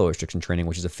blood flow restriction training,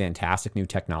 which is a fantastic new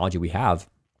technology we have.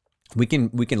 We can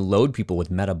load people with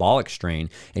metabolic strain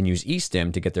and use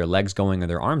e-stim to get their legs going or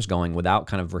their arms going without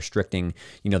kind of restricting,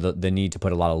 the need to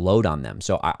put a lot of load on them.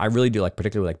 So I really do like,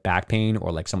 particularly like back pain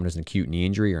or like someone who's an acute knee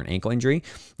injury or an ankle injury,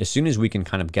 as soon as we can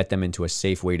kind of get them into a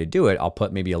safe way to do it, I'll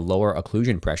put maybe a lower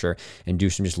occlusion pressure and do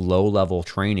some just low level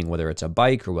training, whether it's a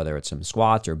bike or whether it's some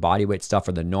squats or body weight stuff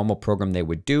or the normal program they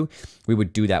would do. We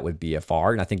would do that with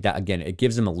BFR. And I think that, again, it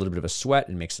gives them a little bit of a sweat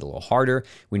and makes it a little harder.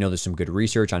 We know there's some good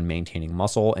research on maintaining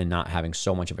muscle and not having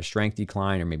so much of a strength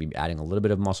decline, or maybe adding a little bit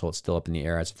of muscle. It's still up in the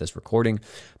air as of this recording,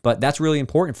 but that's really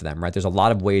important for them, right? There's a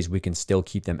lot of ways we can still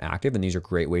keep them active, and these are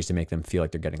great ways to make them feel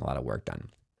like they're getting a lot of work done.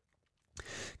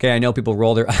 Okay, I know people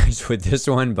roll their eyes with this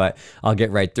one, but I'll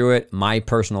get right through it. My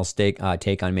personal take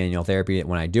on manual therapy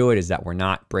when I do it is that we're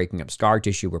not breaking up scar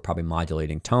tissue. We're probably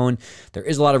modulating tone. There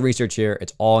is a lot of research here.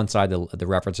 It's all inside the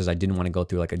references. I didn't want to go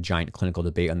through like a giant clinical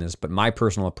debate on this, but my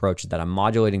personal approach is that I'm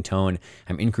modulating tone.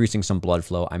 I'm increasing some blood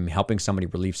flow. I'm helping somebody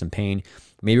relieve some pain.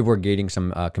 Maybe we're gating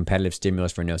some competitive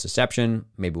stimulus for nociception.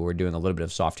 Maybe we're doing a little bit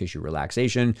of soft tissue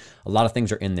relaxation. A lot of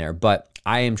things are in there, but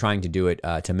I am trying to do it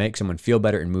to make someone feel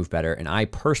better and move better. And I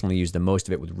personally use the most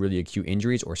of it with really acute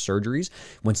injuries or surgeries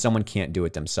when someone can't do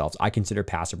it themselves. I consider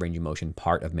passive range of motion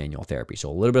part of manual therapy. So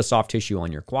a little bit of soft tissue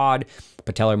on your quad,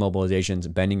 patellar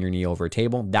mobilizations, bending your knee over a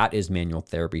table, that is manual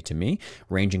therapy to me.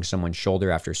 Ranging someone's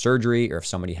shoulder after surgery, or if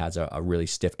somebody has a really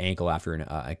stiff ankle after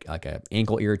like an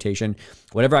ankle irritation,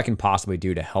 whatever I can possibly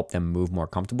do to help them move more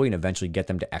comfortably and eventually get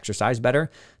them to exercise better.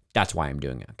 That's why I'm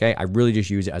doing it, okay? I really just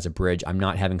use it as a bridge. I'm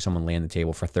not having someone lay on the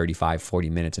table for 35, 40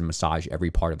 minutes and massage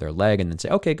every part of their leg and then say,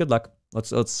 okay, good luck.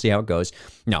 Let's see how it goes.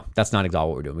 No, that's not exactly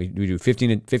what we're doing. We do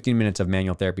 15 minutes of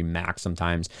manual therapy max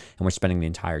sometimes, and we're spending the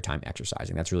entire time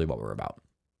exercising. That's really what we're about.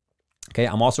 Okay,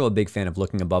 I'm also a big fan of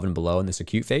looking above and below in this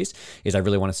acute phase. Is I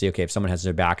really want to see, okay, if someone has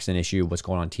their back's an issue, what's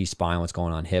going on T-spine, what's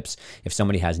going on hips. If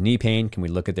somebody has knee pain, can we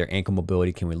look at their ankle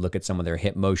mobility? Can we look at some of their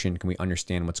hip motion? Can we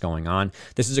understand what's going on?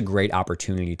 This is a great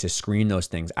opportunity to screen those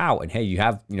things out. And hey, you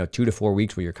have 2 to 4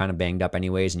 weeks where you're kind of banged up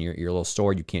anyways and you're a little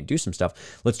sore, you can't do some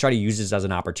stuff. Let's try to use this as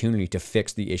an opportunity to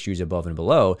fix the issues above and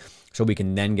below so we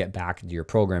can then get back into your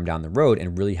program down the road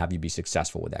and really have you be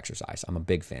successful with exercise. I'm a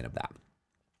big fan of that.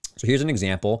 So here's an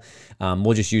example.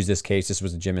 We'll just use this case. This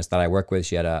was a gymnast that I work with.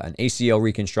 She had an ACL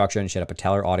reconstruction. She had a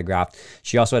patellar autograft.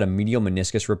 She also had a medial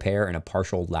meniscus repair and a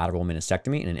partial lateral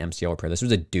meniscectomy and an MCL repair. This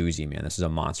was a doozy, man. This is a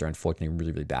monster. Unfortunately,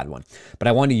 really, really bad one. But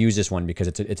I wanted to use this one because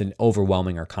it's an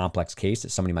overwhelming or complex case that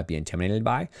somebody might be intimidated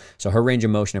by. So her range of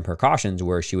motion and precautions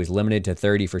were she was limited to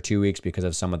 30 for 2 weeks because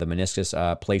of some of the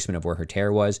meniscus placement of where her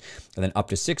tear was. And then up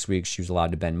to 6 weeks, she was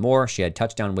allowed to bend more. She had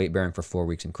touchdown weight bearing for 4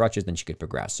 weeks in crutches. Then she could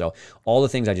progress. So all the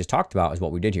things I just talked about is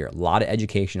what we did here. A lot of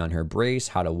education on her brace,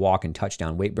 how to walk and touch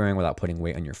down weight bearing without putting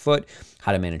weight on your foot,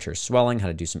 how to manage her swelling, how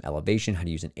to do some elevation, how to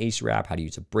use an ACE wrap, how to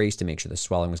use a brace to make sure the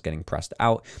swelling was getting pressed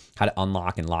out, how to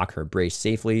unlock and lock her brace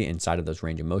safely inside of those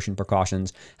range of motion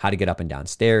precautions, how to get up and down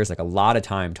stairs. Like a lot of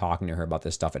time talking to her about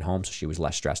this stuff at home so she was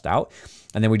less stressed out.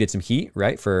 And then we did some heat,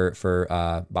 right, for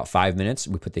about 5 minutes.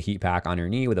 We put the heat pack on her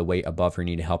knee with a weight above her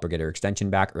knee to help her get her extension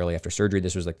back early after surgery.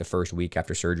 This was like the first week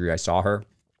after surgery I saw her.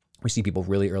 We see people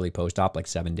really early post-op, like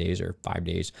 7 days or 5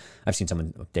 days. I've seen some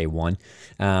on day 1.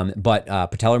 But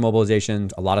patellar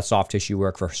mobilizations, a lot of soft tissue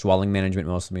work for swelling management,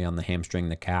 mostly on the hamstring,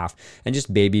 the calf, and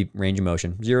just baby range of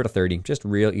motion, 0 to 30, just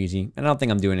real easy. And I don't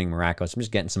think I'm doing anything miraculous. I'm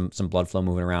just getting some blood flow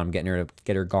moving around, getting her to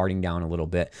get her guarding down a little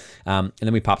bit. And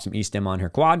then we popped some E-stim on her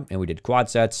quad, and we did quad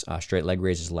sets, straight leg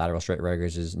raises, lateral straight leg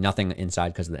raises, nothing inside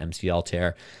because of the MCL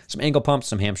tear, some ankle pumps,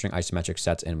 some hamstring isometric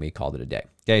sets, and we called it a day.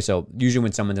 Okay, so usually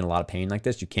when someone's in a lot of pain like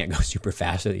this, you can't go super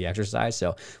fast with the exercise,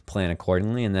 so plan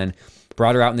accordingly. And then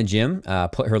brought her out in the gym,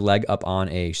 put her leg up on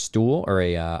a stool or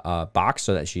a box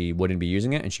so that she wouldn't be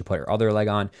using it, and she put her other leg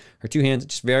on. Her 2 hands,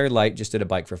 just very light, just did a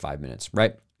bike for 5 minutes,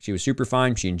 right? She was super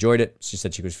fine. She enjoyed it. She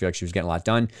said she feel like she was getting a lot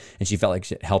done, and she felt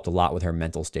like it helped a lot with her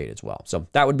mental state as well. So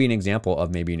that would be an example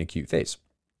of maybe an acute phase.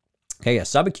 Okay, a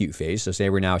subacute phase, so say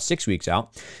we're now 6 weeks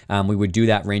out, we would do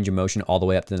that range of motion all the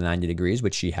way up to the 90 degrees,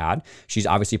 which she had. She's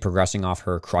obviously progressing off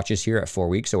her crutches here at 4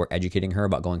 weeks, so we're educating her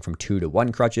about going from 2 to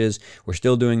 1 crutches. We're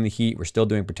still doing the heat. We're still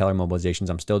doing patellar mobilizations.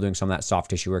 I'm still doing some of that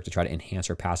soft tissue work to try to enhance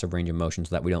her passive range of motion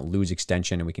so that we don't lose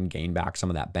extension and we can gain back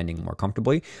some of that bending more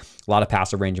comfortably. A lot of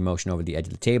passive range of motion over the edge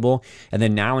of the table. And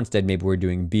then now instead, maybe we're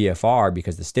doing BFR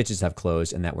because the stitches have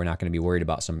closed and that we're not going to be worried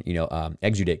about some,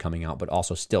 exudate coming out, but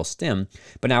also still stim.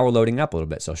 But now we're loading up a little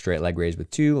bit. So straight leg raise with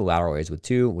 2, lateral raise with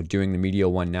 2. We're doing the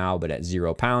medial one now, but at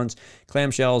 0 pounds.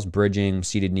 Clamshells, bridging,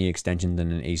 seated knee extensions in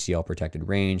an ACL protected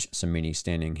range, some mini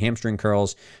standing hamstring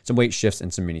curls, some weight shifts,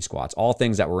 and some mini squats. All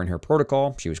things that were in her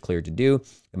protocol. She was cleared to do.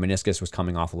 The meniscus was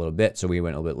coming off a little bit, so we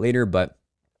went a little bit later, but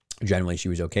generally, she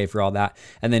was okay for all that.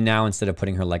 And then now, instead of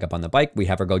putting her leg up on the bike, we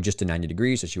have her go just to 90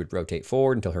 degrees. So she would rotate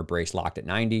forward until her brace locked at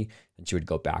 90, and she would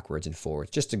go backwards and forwards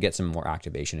just to get some more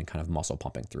activation and kind of muscle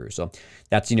pumping through. So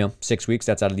that's, 6 weeks.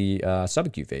 That's out of the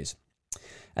subacute phase.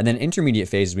 And then intermediate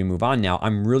phase, as we move on now,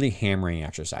 I'm really hammering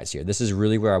exercise here. This is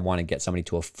really where I want to get somebody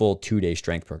to a full 2-day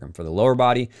strength program. For the lower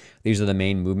body, these are the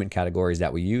main movement categories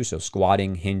that we use. So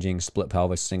squatting, hinging, split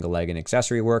pelvis, single leg, and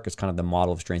accessory work is kind of the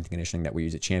model of strength and conditioning that we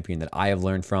use at Champion that I have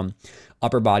learned from.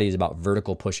 Upper body is about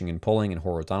vertical pushing and pulling and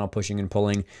horizontal pushing and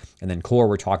pulling. And then core,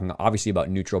 we're talking obviously about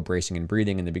neutral bracing and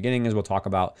breathing in the beginning, as we'll talk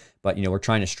about. But, we're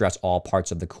trying to stress all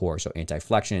parts of the core. So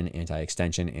anti-flexion,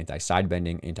 anti-extension, anti-side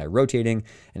bending, anti-rotating,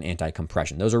 and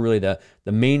anti-compression. Those are really the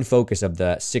main focus of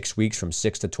the 6 weeks from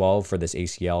 6 to 12 for this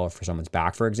ACL or for someone's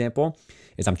back, for example,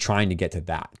 is I'm trying to get to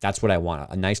that. That's what I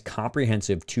want, a nice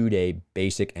comprehensive 2-day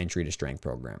basic entry to strength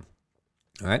program.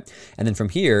 All right. And then from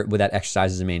here, with that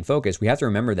exercise as a main focus, we have to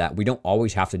remember that we don't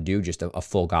always have to do just a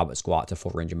full goblet squat to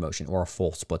full range of motion, or a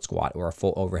full split squat, or a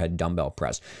full overhead dumbbell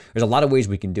press. There's a lot of ways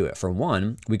we can do it. For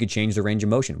one, we could change the range of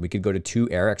motion. We could go to 2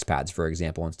 RX pads, for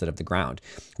example, instead of the ground.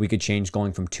 We could change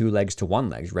going from 2 legs to 1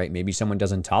 leg, right? Maybe someone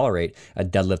doesn't tolerate a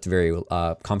deadlift very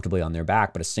comfortably on their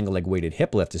back, but a single leg weighted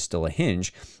hip lift is still a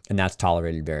hinge, and that's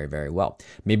tolerated very, very well.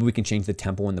 Maybe we can change the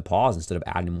tempo and the pause instead of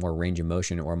adding more range of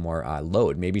motion or more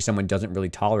load. Maybe someone doesn't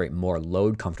really tolerate more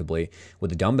load comfortably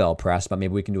with a dumbbell press, but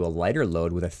maybe we can do a lighter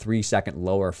load with a 3-second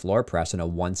lower floor press and a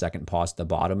 1-second pause at the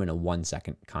bottom and a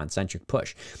 1-second concentric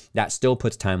push. That still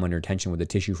puts time under tension with the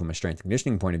tissue from a strength and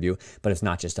conditioning point of view, but it's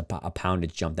not just a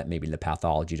poundage jump that maybe the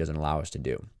pathology doesn't allow us to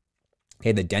do.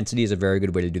 Okay, the density is a very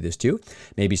good way to do this too.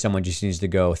 Maybe someone just needs to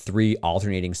go 3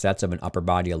 alternating sets of an upper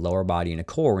body, a lower body, and a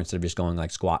core instead of just going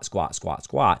like squat, squat, squat,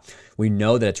 squat. We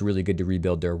know that it's really good to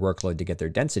rebuild their workload to get their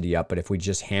density up, but if we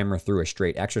just hammer through a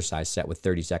straight exercise set with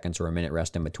 30 seconds or a minute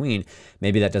rest in between,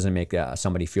 maybe that doesn't make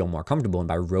somebody feel more comfortable. And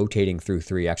by rotating through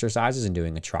 3 exercises and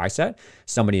doing a tri-set,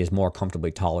 somebody is more comfortably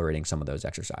tolerating some of those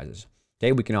exercises.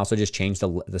 Okay, we can also just change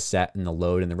the set and the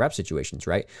load and the rep situations,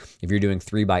 right? If you're doing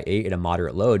 3x8 at a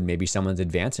moderate load, maybe someone's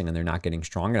advancing and they're not getting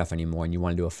strong enough anymore, and you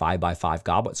want to do a 5x5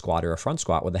 goblet squat or a front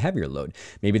squat with a heavier load.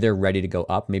 Maybe they're ready to go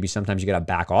up. Maybe sometimes you got to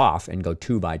back off and go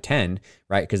 2x10,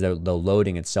 right? Because the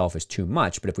loading itself is too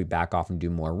much. But if we back off and do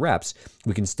more reps,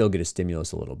 we can still get a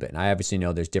stimulus a little bit. And I obviously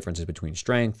know there's differences between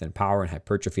strength and power and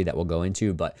hypertrophy that we'll go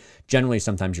into, but generally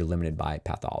sometimes you're limited by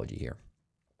pathology here.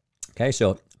 Okay,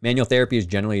 so manual therapy is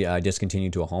generally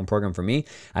discontinued to a home program for me.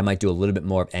 I might do a little bit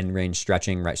more of end range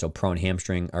stretching, right? So prone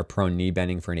hamstring or prone knee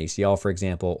bending for an ACL, for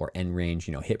example, or end range,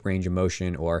 hip range of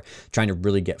motion, or trying to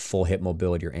really get full hip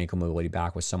mobility or ankle mobility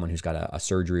back with someone who's got a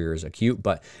surgery or is acute.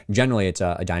 But generally, it's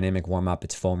a dynamic warm up,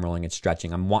 it's foam rolling, it's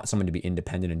stretching. I want someone to be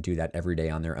independent and do that every day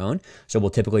on their own. So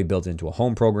we'll typically build it into a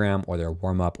home program or their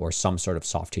warm up or some sort of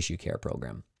soft tissue care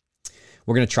program.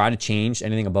 We're going to try to change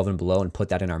anything above and below and put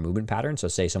that in our movement pattern. So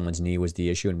say someone's knee was the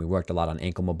issue and we worked a lot on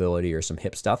ankle mobility or some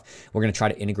hip stuff. We're going to try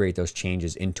to integrate those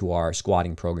changes into our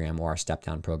squatting program or our step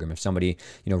down program. If somebody,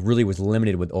 really was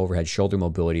limited with overhead shoulder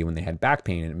mobility when they had back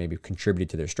pain and it maybe contributed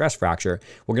to their stress fracture,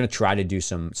 we're going to try to do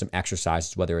some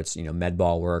exercises, whether it's, med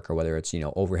ball work or whether it's,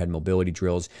 overhead mobility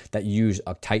drills that use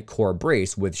a tight core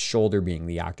brace with shoulder being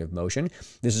the active motion.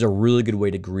 This is a really good way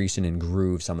to grease in and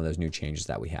groove some of those new changes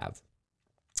that we have.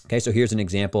 Okay, so here's an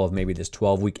example of maybe this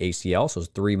 12-week ACL, so it's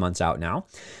 3 months out now.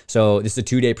 So this is a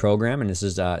 2-day program, and this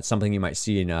is something you might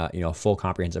see in a full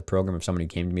comprehensive program. If somebody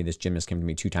came to me, this gymnast came to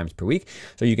me 2 times per week.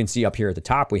 So you can see up here at the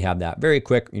top, we have that very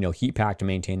quick, heat pack to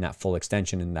maintain that full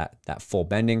extension and that full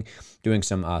bending. Doing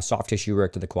some soft tissue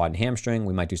work to the quad and hamstring.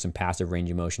 We might do some passive range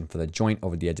of motion for the joint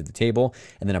over the edge of the table,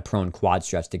 and then a prone quad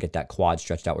stretch to get that quad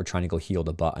stretched out. We're trying to go heel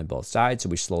to butt on both sides, so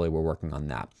we're working on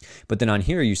that. But then on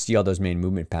here, you see all those main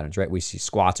movement patterns, right? We see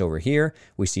squats over here,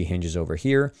 we see hinges over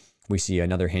here, we see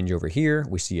another hinge over here,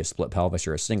 we see a split pelvis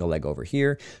or a single leg over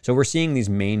here. So we're seeing these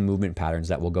main movement patterns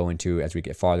that we'll go into as we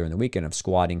get farther in the weekend of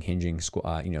squatting, hinging,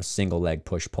 single leg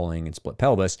push, pulling, and split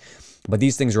pelvis. But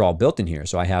these things are all built in here.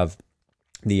 So I have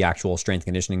the actual strength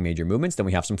conditioning major movements. Then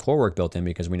we have some core work built in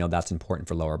because we know that's important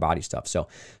for lower body stuff. So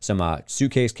some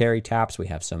suitcase carry taps. We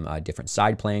have some different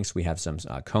side planks. We have some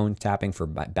cone tapping for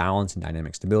balance and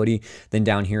dynamic stability. Then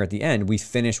down here at the end, we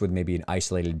finish with maybe an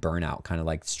isolated burnout, kind of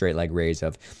like straight leg raise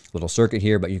of little circuit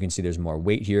here, but you can see there's more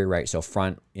weight here, right? So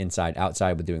front, inside,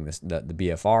 outside with doing this, the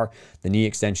BFR, the knee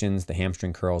extensions, the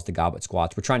hamstring curls, the goblet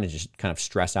squats. We're trying to just kind of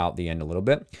stress out the end a little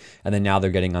bit. And then now they're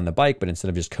getting on the bike, but instead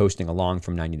of just coasting along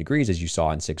from 90 degrees, as you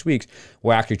saw in 6 weeks,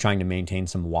 we're actually trying to maintain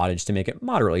some wattage to make it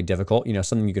moderately difficult,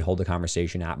 something you could hold a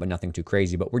conversation at, but nothing too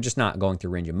crazy. But we're just not going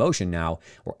through range of motion now.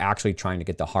 We're actually trying to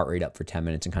get the heart rate up for 10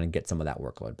 minutes and kind of get some of that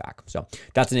workload back. So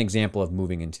that's an example of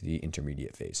moving into the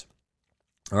intermediate phase.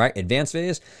 All right, advanced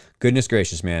phase, goodness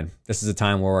gracious, man. This is a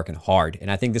time we're working hard. And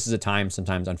I think this is a time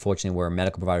sometimes, unfortunately, where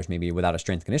medical providers maybe without a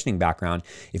strength conditioning background,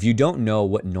 if you don't know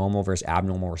what normal versus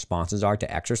abnormal responses are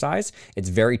to exercise, it's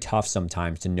very tough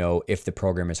sometimes to know if the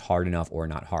program is hard enough or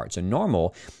not hard. So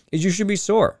normal is you should be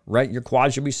sore, right? Your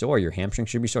quad should be sore. Your hamstring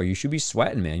should be sore. You should be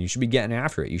sweating, man. You should be getting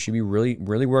after it. You should be really,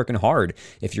 really working hard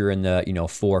if you're in the,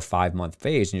 4 or 5 month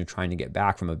phase and you're trying to get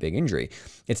back from a big injury.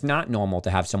 It's not normal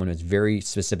to have someone who's very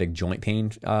specific joint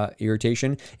pain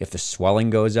irritation. If the swelling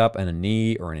goes up in a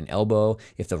knee or in an elbow,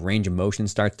 if the range of motion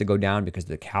starts to go down because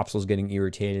the capsule is getting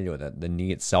irritated or the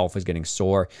knee itself is getting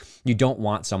sore, you don't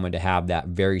want someone to have that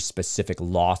very specific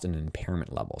loss and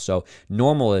impairment level. So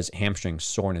normal is hamstring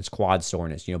soreness, quad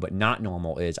soreness, but not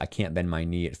normal is I can't bend my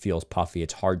knee, it feels puffy,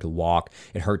 it's hard to walk,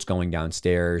 it hurts going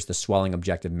downstairs, the swelling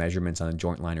objective measurements on the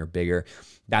joint line are bigger.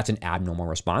 That's an abnormal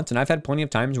response. And I've had plenty of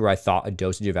times where I thought a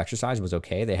dosage of exercise was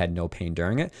okay. They had no pain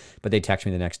during it, but they text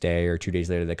me the next day or 2 days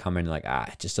later, they come in like,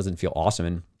 it just doesn't feel awesome.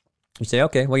 And you say,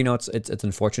 okay, well, it's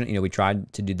unfortunate. We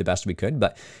tried to do the best we could,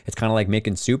 but it's kind of like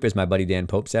making soup, as my buddy Dan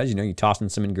Pope says. You toss in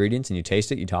some ingredients and you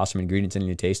taste it. You toss some ingredients in and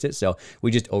you taste it. So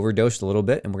we just overdosed a little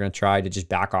bit, and we're going to try to just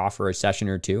back off for a session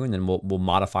or two, and then we'll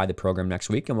modify the program next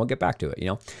week, and we'll get back to it.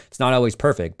 It's not always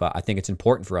perfect, but I think it's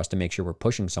important for us to make sure we're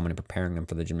pushing someone and preparing them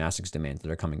for the gymnastics demands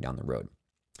that are coming down the road.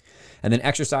 And then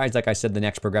exercise, like I said, the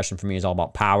next progression for me is all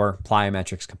about power,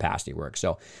 plyometrics, capacity work.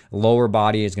 So lower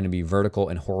body is going to be vertical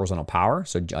and horizontal power.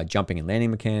 So jumping and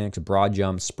landing mechanics, broad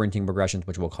jumps, sprinting progressions,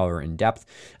 which we'll cover in depth.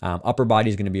 Upper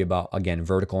body is going to be about, again,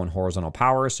 vertical and horizontal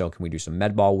power. So can we do some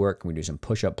med ball work? Can we do some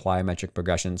push-up plyometric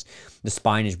progressions? The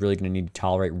spine is really going to need to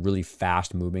tolerate really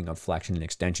fast moving of flexion and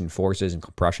extension forces and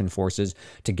compression forces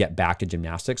to get back to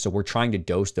gymnastics. So we're trying to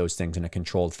dose those things in a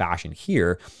controlled fashion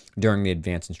here during the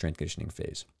advanced and strength conditioning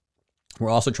phase. We're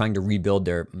also trying to rebuild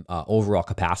their overall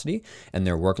capacity and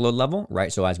their workload level,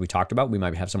 right? So as we talked about, we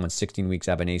might have someone 16 weeks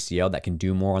out of an ACL that can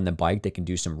do more on the bike. They can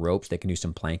do some ropes. They can do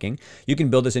some planking. You can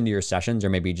build this into your sessions, or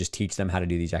maybe just teach them how to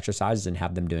do these exercises and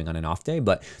have them doing on an off day.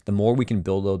 But the more we can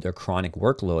build out their chronic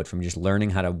workload from just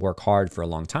learning how to work hard for a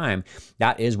long time,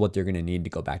 that is what they're going to need to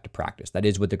go back to practice. That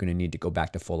is what they're going to need to go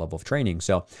back to full level of training.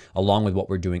 So along with what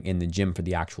we're doing in the gym for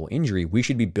the actual injury, we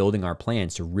should be building our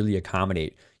plans to really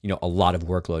accommodate a lot of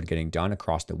workload getting done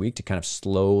across the week to kind of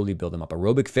slowly build them up.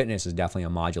 Aerobic fitness is definitely a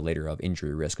modulator of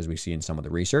injury risk, as we see in some of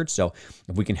the research. So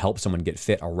if we can help someone get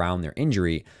fit around their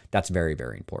injury, that's very,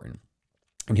 very important.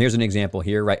 And here's an example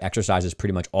here, right? Exercise is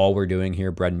pretty much all we're doing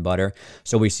here, bread and butter.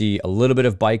 So we see a little bit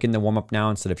of bike in the warm-up now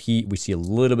instead of heat. We see a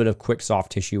little bit of quick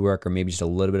soft tissue work, or maybe just a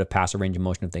little bit of passive range of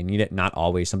motion if they need it. Not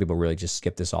always. Some people really just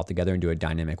skip this altogether and do a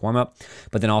dynamic warm-up.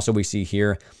 But then also we see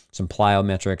here some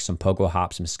plyometrics, some pogo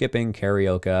hops, some skipping,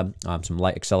 karaoke, some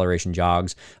light acceleration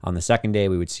jogs. On the second day,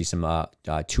 we would see some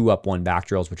 2 up, 1 back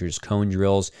drills, which are just cone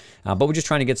drills. But we're just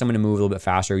trying to get someone to move a little bit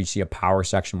faster. You see a power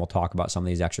section. We'll talk about some of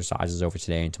these exercises over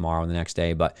today and tomorrow and the next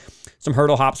day. But some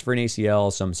hurdle hops for an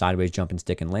ACL, some sideways jump and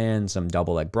stick and land, some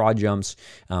double leg broad jumps,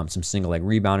 some single leg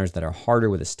rebounders that are harder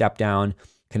with a step down,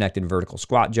 connected vertical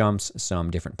squat jumps, some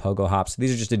different pogo hops.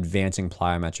 These are just advancing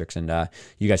plyometrics, and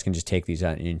you guys can just take these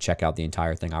and check out the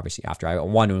entire thing, obviously, after. I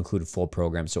want to include a full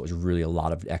program, so it was really a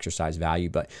lot of exercise value,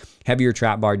 but heavier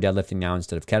trap bar deadlifting now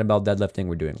instead of kettlebell deadlifting.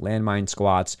 We're doing landmine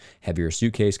squats, heavier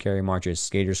suitcase carry marches,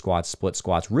 skater squats, split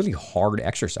squats, really hard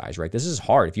exercise, right? This is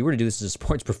hard. If you were to do this as a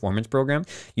sports performance program,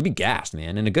 you'd be gassed,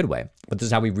 man, in a good way. But this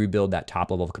is how we rebuild that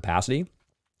top level of capacity.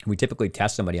 We typically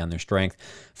test somebody on their strength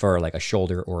for like a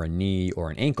shoulder or a knee or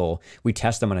an ankle. We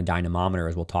test them on a dynamometer,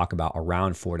 as we'll talk about,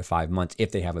 around 4 to 5 months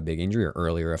if they have a big injury, or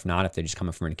earlier. If not, if they're just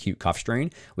coming from an acute cuff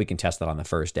strain, we can test that on the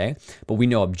first day. But we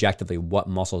know objectively what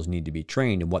muscles need to be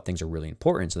trained and what things are really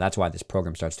important. So that's why this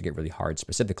program starts to get really hard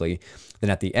specifically.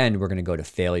 Then at the end, we're going to go to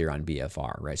failure on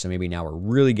BFR, right? So maybe now we're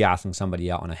really gassing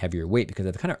somebody out on a heavier weight because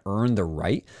they've kind of earned the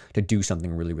right to do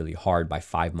something really, really hard by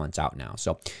 5 months out now.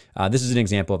 So this is an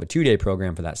example of a 2-day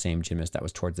program for that same gymnast that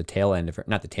was towards the tail end of her,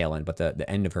 not the tail end, but the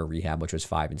end of her rehab, which was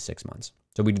 5 and 6 months.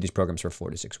 So we do these programs for 4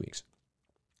 to 6 weeks.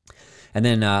 And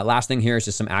then last thing here is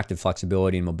just some active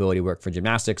flexibility and mobility work for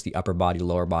gymnastics. The upper body,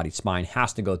 lower body, spine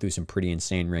has to go through some pretty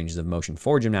insane ranges of motion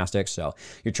for gymnastics. So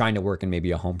you're trying to work in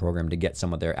maybe a home program to get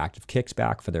some of their active kicks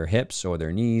back for their hips or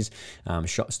their knees,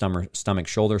 stomach,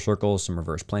 shoulder circles, some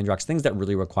reverse plane jacks, things that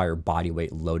really require body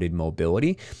weight loaded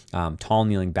mobility, tall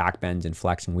kneeling, back bends, and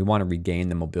flexing. We want to regain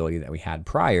the mobility that we had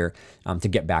prior to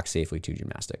get back safely to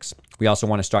gymnastics. We also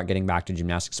want to start getting back to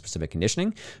gymnastic specific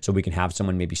conditioning. So we can have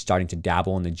someone maybe starting to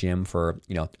dabble in the gym for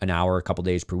an hour, a couple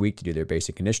days per week to do their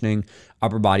basic conditioning.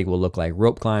 Upper body will look like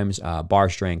rope climbs, bar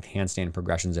strength, handstand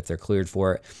progressions if they're cleared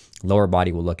for it. Lower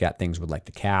body will look at things with like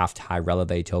the calf, high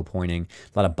releve, toe pointing,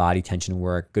 a lot of body tension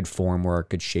work, good form work,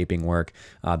 good shaping work.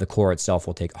 The core itself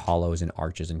will take hollows and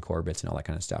arches and corbets and all that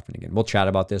kind of stuff. And again, we'll chat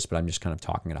about this, but I'm just kind of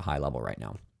talking at a high level right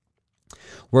now.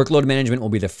 Workload management will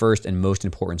be the first and most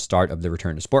important start of the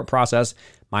return to sport process.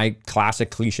 My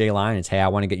classic cliche line is, hey, I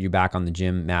want to get you back on the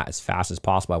gym mat as fast as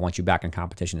possible. I want you back in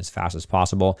competition as fast as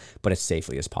possible, but as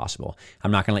safely as possible.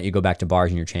 I'm not going to let you go back to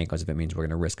bars in your chanclas if it means we're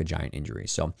going to risk a giant injury.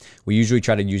 So we usually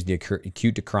try to use the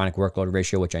acute to chronic workload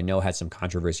ratio, which I know has some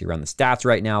controversy around the stats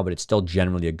right now, but it's still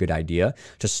generally a good idea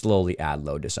to slowly add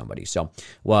load to somebody. So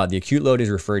the acute load is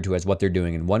referred to as what they're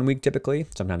doing in 1 week typically.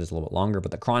 Sometimes it's a little bit longer,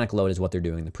 but the chronic load is what they're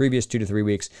doing in the previous 2 to 3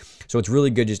 weeks. So it's really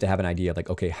good just to have an idea of like,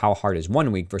 okay, how hard is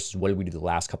 1 week versus what did we do the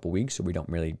last couple weeks, so we don't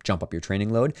really jump up your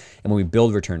training load. And when we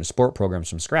build return to sport programs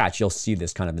from scratch, you'll see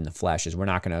this kind of in the flesh, is we're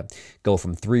not going to go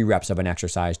from 3 reps of an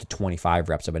exercise to 25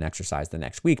 reps of an exercise the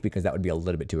next week, because that would be a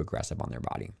little bit too aggressive on their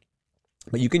body.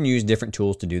 But you can use different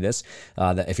tools to do this.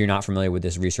 That if you're not familiar with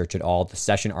this research at all, the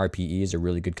session RPE is a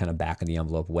really good kind of back of the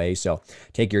envelope way. So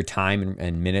take your time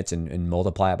and minutes and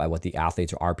multiply it by what the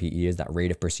athlete's RPE is, that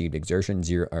rate of perceived exertion.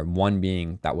 0 or 1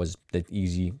 being that was the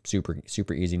easy,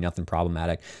 super easy, nothing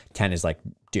problematic. 10 is like,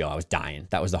 dude, I was dying.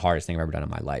 That was the hardest thing I've ever done in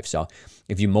my life. So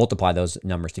if you multiply those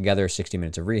numbers together, 60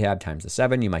 minutes of rehab times the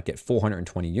 7, you might get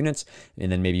 420 units. And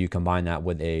then maybe you combine that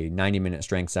with a 90-minute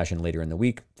strength session later in the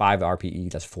week, 5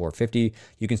 RPE, that's 450.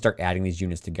 You can start adding these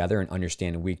units together and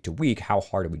understand week to week, how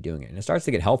hard are we doing it? And it starts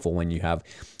to get helpful when you have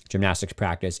gymnastics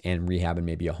practice and rehab and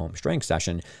maybe a home strength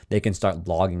session. They can start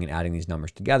logging and adding these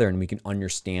numbers together, and we can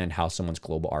understand how someone's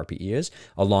global RPE is,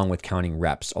 along with counting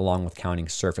reps, along with counting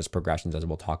surface progressions, as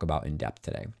we'll talk about in depth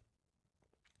today.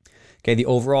 Okay, the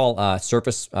overall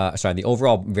the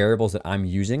overall variables that I'm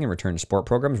using in return to sport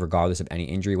programs, regardless of any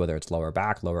injury, whether it's lower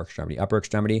back, lower extremity, upper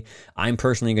extremity, I'm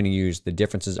personally going to use the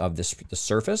differences of the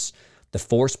surface, The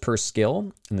force per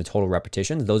skill and the total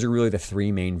repetitions, those are really the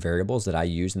three main variables that I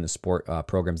use in the sport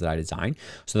programs that I design.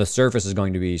 So the surface is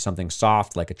going to be something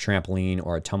soft like a trampoline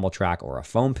or a tumble track or a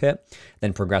foam pit,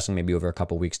 then progressing maybe over a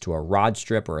couple weeks to a rod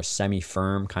strip or a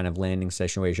semi-firm kind of landing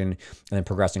situation, and then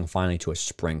progressing finally to a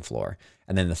spring floor.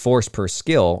 And then the force per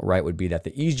skill, right, would be that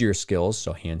the easier skills,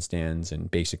 so handstands and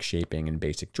basic shaping and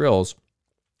basic drills,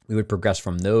 we would progress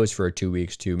from those for 2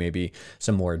 weeks to maybe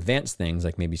some more advanced things,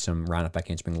 like maybe some round up back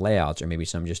handspring layouts, or maybe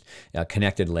some just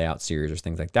connected layout series or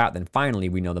things like that. Then finally,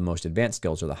 we know the most advanced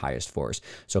skills are the highest force.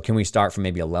 So can we start from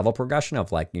maybe a level progression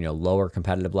of like, lower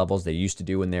competitive levels they used to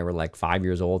do when they were like 5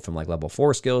 years old, from like level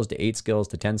 4 skills to 8 skills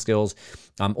to 10 skills?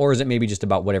 Or is it maybe just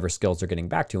about whatever skills they're getting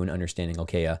back to and understanding,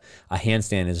 okay, a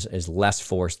handstand is less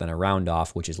force than a round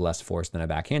off, which is less force than a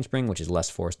back handspring, which is less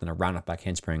force than a round up back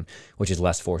handspring, which is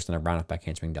less force than a round up back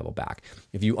handspring double back.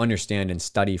 If you understand and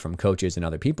study from coaches and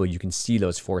other people, you can see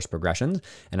those force progressions.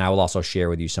 And I will also share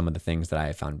with you some of the things that I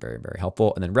have found very, very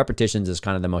helpful. And then repetitions is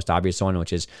kind of the most obvious one,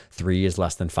 which is 3 is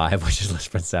less than 5, which is less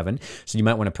than 7. So you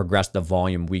might want to progress the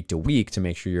volume week to week to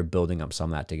make sure you're building up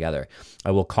some of that together.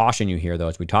 I will caution you here, though,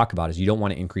 as we talk about, is you don't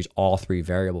want to increase all three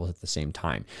variables at the same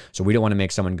time. So we don't want to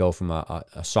make someone go from a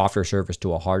softer surface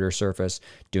to a harder surface,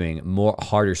 doing more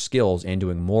harder skills and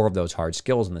doing more of those hard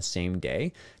skills in the same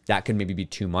day. That could maybe be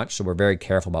too much. So we're very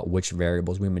careful about which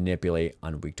variables we manipulate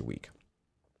on week to week.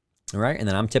 All right. And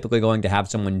then I'm typically going to have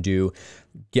someone do,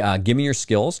 give me your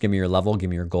skills, give me your level, give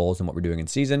me your goals and what we're doing in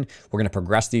season. We're going to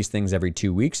progress these things every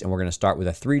 2 weeks. And we're going to start with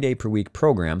a 3-day per week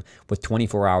program with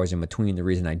 24 hours in between. The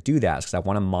reason I do that is because I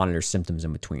want to monitor symptoms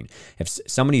in between. If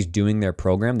somebody's doing their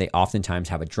program, they oftentimes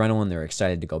have adrenaline. They're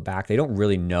excited to go back. They don't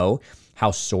really know how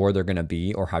sore they're going to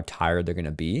be or how tired they're going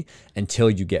to be until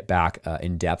you get back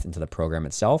in depth into the program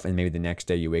itself. And maybe the next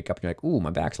day you wake up and you're like, ooh,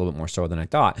 my back's a little bit more sore than I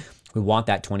thought. We want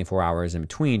that 24 hours in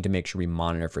between to make sure we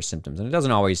monitor for symptoms. And it doesn't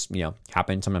always,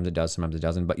 happen. Sometimes it does, sometimes it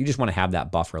doesn't, but you just want to have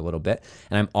that buffer a little bit.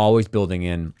 And I'm always building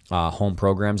in home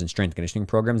programs and strength conditioning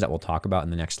programs that we'll talk about in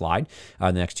the next slide,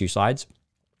 the next 2 slides,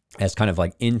 as kind of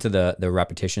like into the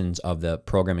repetitions of the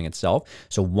programming itself.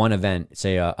 So one event,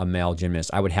 say a male gymnast,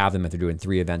 I would have them, if they're doing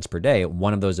 3 events per day,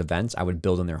 one of those events I would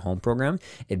build in their home program.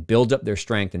 It builds up their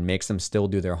strength and makes them still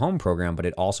do their home program, but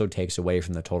it also takes away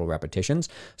from the total repetitions.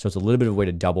 So it's a little bit of a way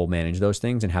to double manage those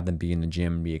things and have them be in the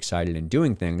gym and be excited and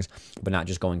doing things, but not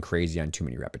just going crazy on too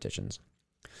many repetitions.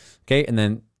 Okay, and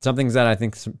then some things that I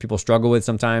think some people struggle with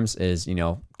sometimes is,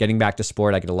 getting back to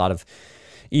sport. I get a lot of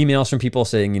emails from people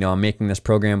saying, I'm making this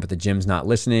program, but the gym's not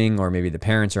listening, or maybe the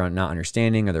parents are not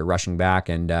understanding, or they're rushing back.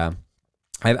 And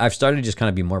I've started to just kind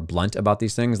of be more blunt about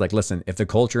these things. Like, listen, if the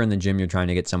culture in the gym you're trying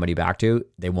to get somebody back to,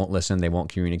 they won't listen, they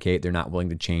won't communicate, they're not willing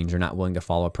to change, they're not willing to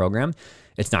follow a program,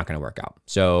 it's not going to work out.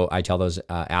 So I tell those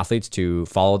athletes to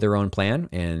follow their own plan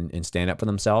and stand up for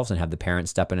themselves and have the parents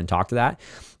step in and talk to that.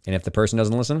 And if the person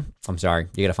doesn't listen, I'm sorry,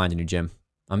 you got to find a new gym.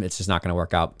 It's just not going to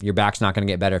work out. Your back's not going to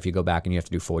get better if you go back and you have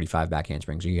to do 45 back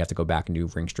handsprings, or you have to go back and do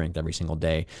ring strength every single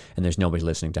day, and there's nobody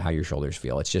listening to how your shoulders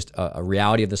feel. It's just a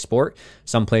reality of the sport.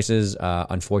 Some places,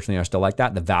 unfortunately, are still like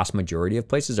that. The vast majority of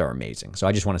places are amazing. So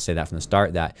I just want to say that from the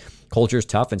start, that culture is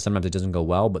tough and sometimes it doesn't go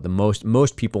well, but the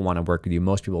most people want to work with you.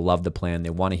 Most people love the plan.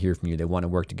 They want to hear from you. They want to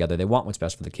work together. They want what's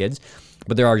best for the kids,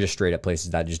 but there are just straight up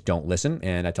places that just don't listen,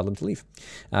 and I tell them to leave.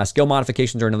 Skill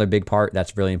modifications are another big part.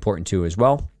 That's really important too as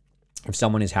well. If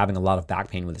someone is having a lot of back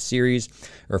pain with a series,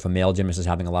 or if a male gymnast is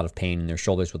having a lot of pain in their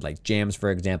shoulders with like jams, for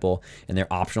example, and they're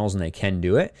optionals and they can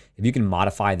do it, if you can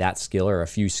modify that skill or a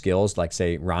few skills, like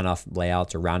say round off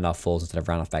layouts or round off fulls instead of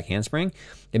round off back handspring,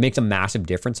 it makes a massive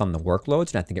difference on the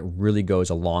workloads. And I think it really goes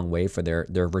a long way for their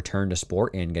return to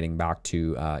sport and getting back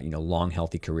to, long,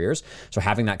 healthy careers. So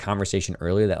having that conversation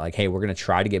earlier that like, hey, we're going to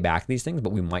try to get back to these things,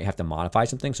 but we might have to modify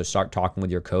some things. So start talking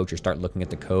with your coach or start looking at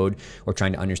the code or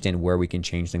trying to understand where we can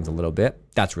change things a little bit.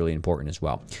 That's really important as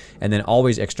well. And then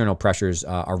always external pressures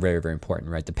are very, very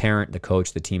important, right? The parent, the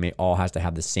coach, the teammate all has to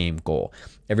have the same goal.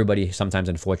 Everybody sometimes,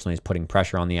 unfortunately, is putting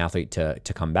pressure on the athlete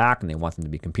to come back, and they want them to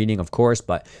be competing, of course,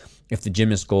 but if the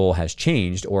gymnast goal has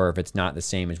changed, or if it's not the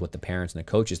same as what the parents and the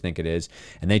coaches think it is,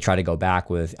 and they try to go back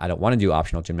with, I don't want to do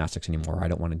optional gymnastics anymore, I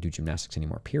don't want to do gymnastics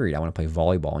anymore, period. I want to play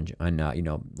volleyball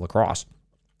and lacrosse.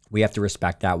 We have to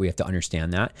respect that. We have to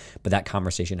understand that. But that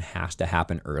conversation has to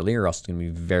happen early, or else it's going to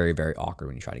be very, very awkward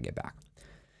when you try to get back.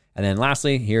 And then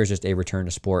lastly, here's just a return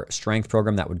to sport strength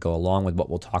program that would go along with what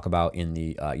we'll talk about in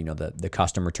the, the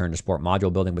custom return to sport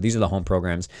module building. But these are the home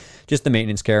programs, just the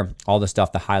maintenance care, all the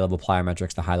stuff, the high level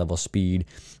plyometrics, the high level speed.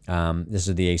 This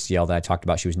is the ACL that I talked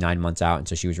about. She was 9 months out. And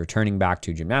so she was returning back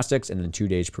to gymnastics, and then 2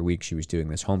 days per week, she was doing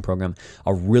this home program,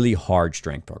 a really hard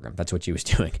strength program. That's what she was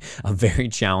doing, a very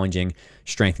challenging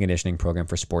strength and conditioning program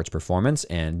for sports performance.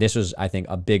 And this was, I think,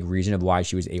 a big reason of why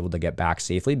she was able to get back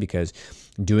safely, because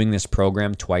doing this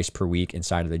program twice per week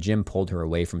inside of the gym pulled her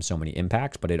away from so many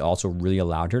impacts, but it also really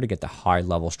allowed her to get the high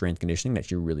level strength conditioning that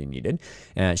she really needed.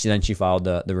 And she followed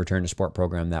the return to sport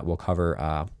program that we'll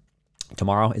cover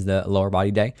tomorrow is the lower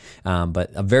body day.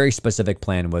 But a very specific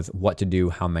plan with what to do,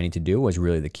 how many to do was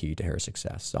really the key to her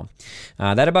success. So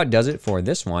that about does it for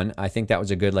this one. I think that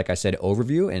was a good, like I said,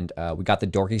 overview. And we got the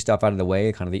dorky stuff out of the way,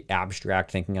 kind of the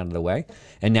abstract thinking out of the way.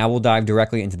 And now we'll dive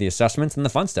directly into the assessments and the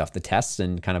fun stuff, the tests,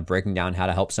 and kind of breaking down how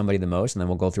to help somebody the most. And then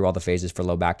we'll go through all the phases for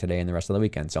low back today and the rest of the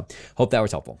weekend. So hope that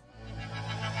was helpful.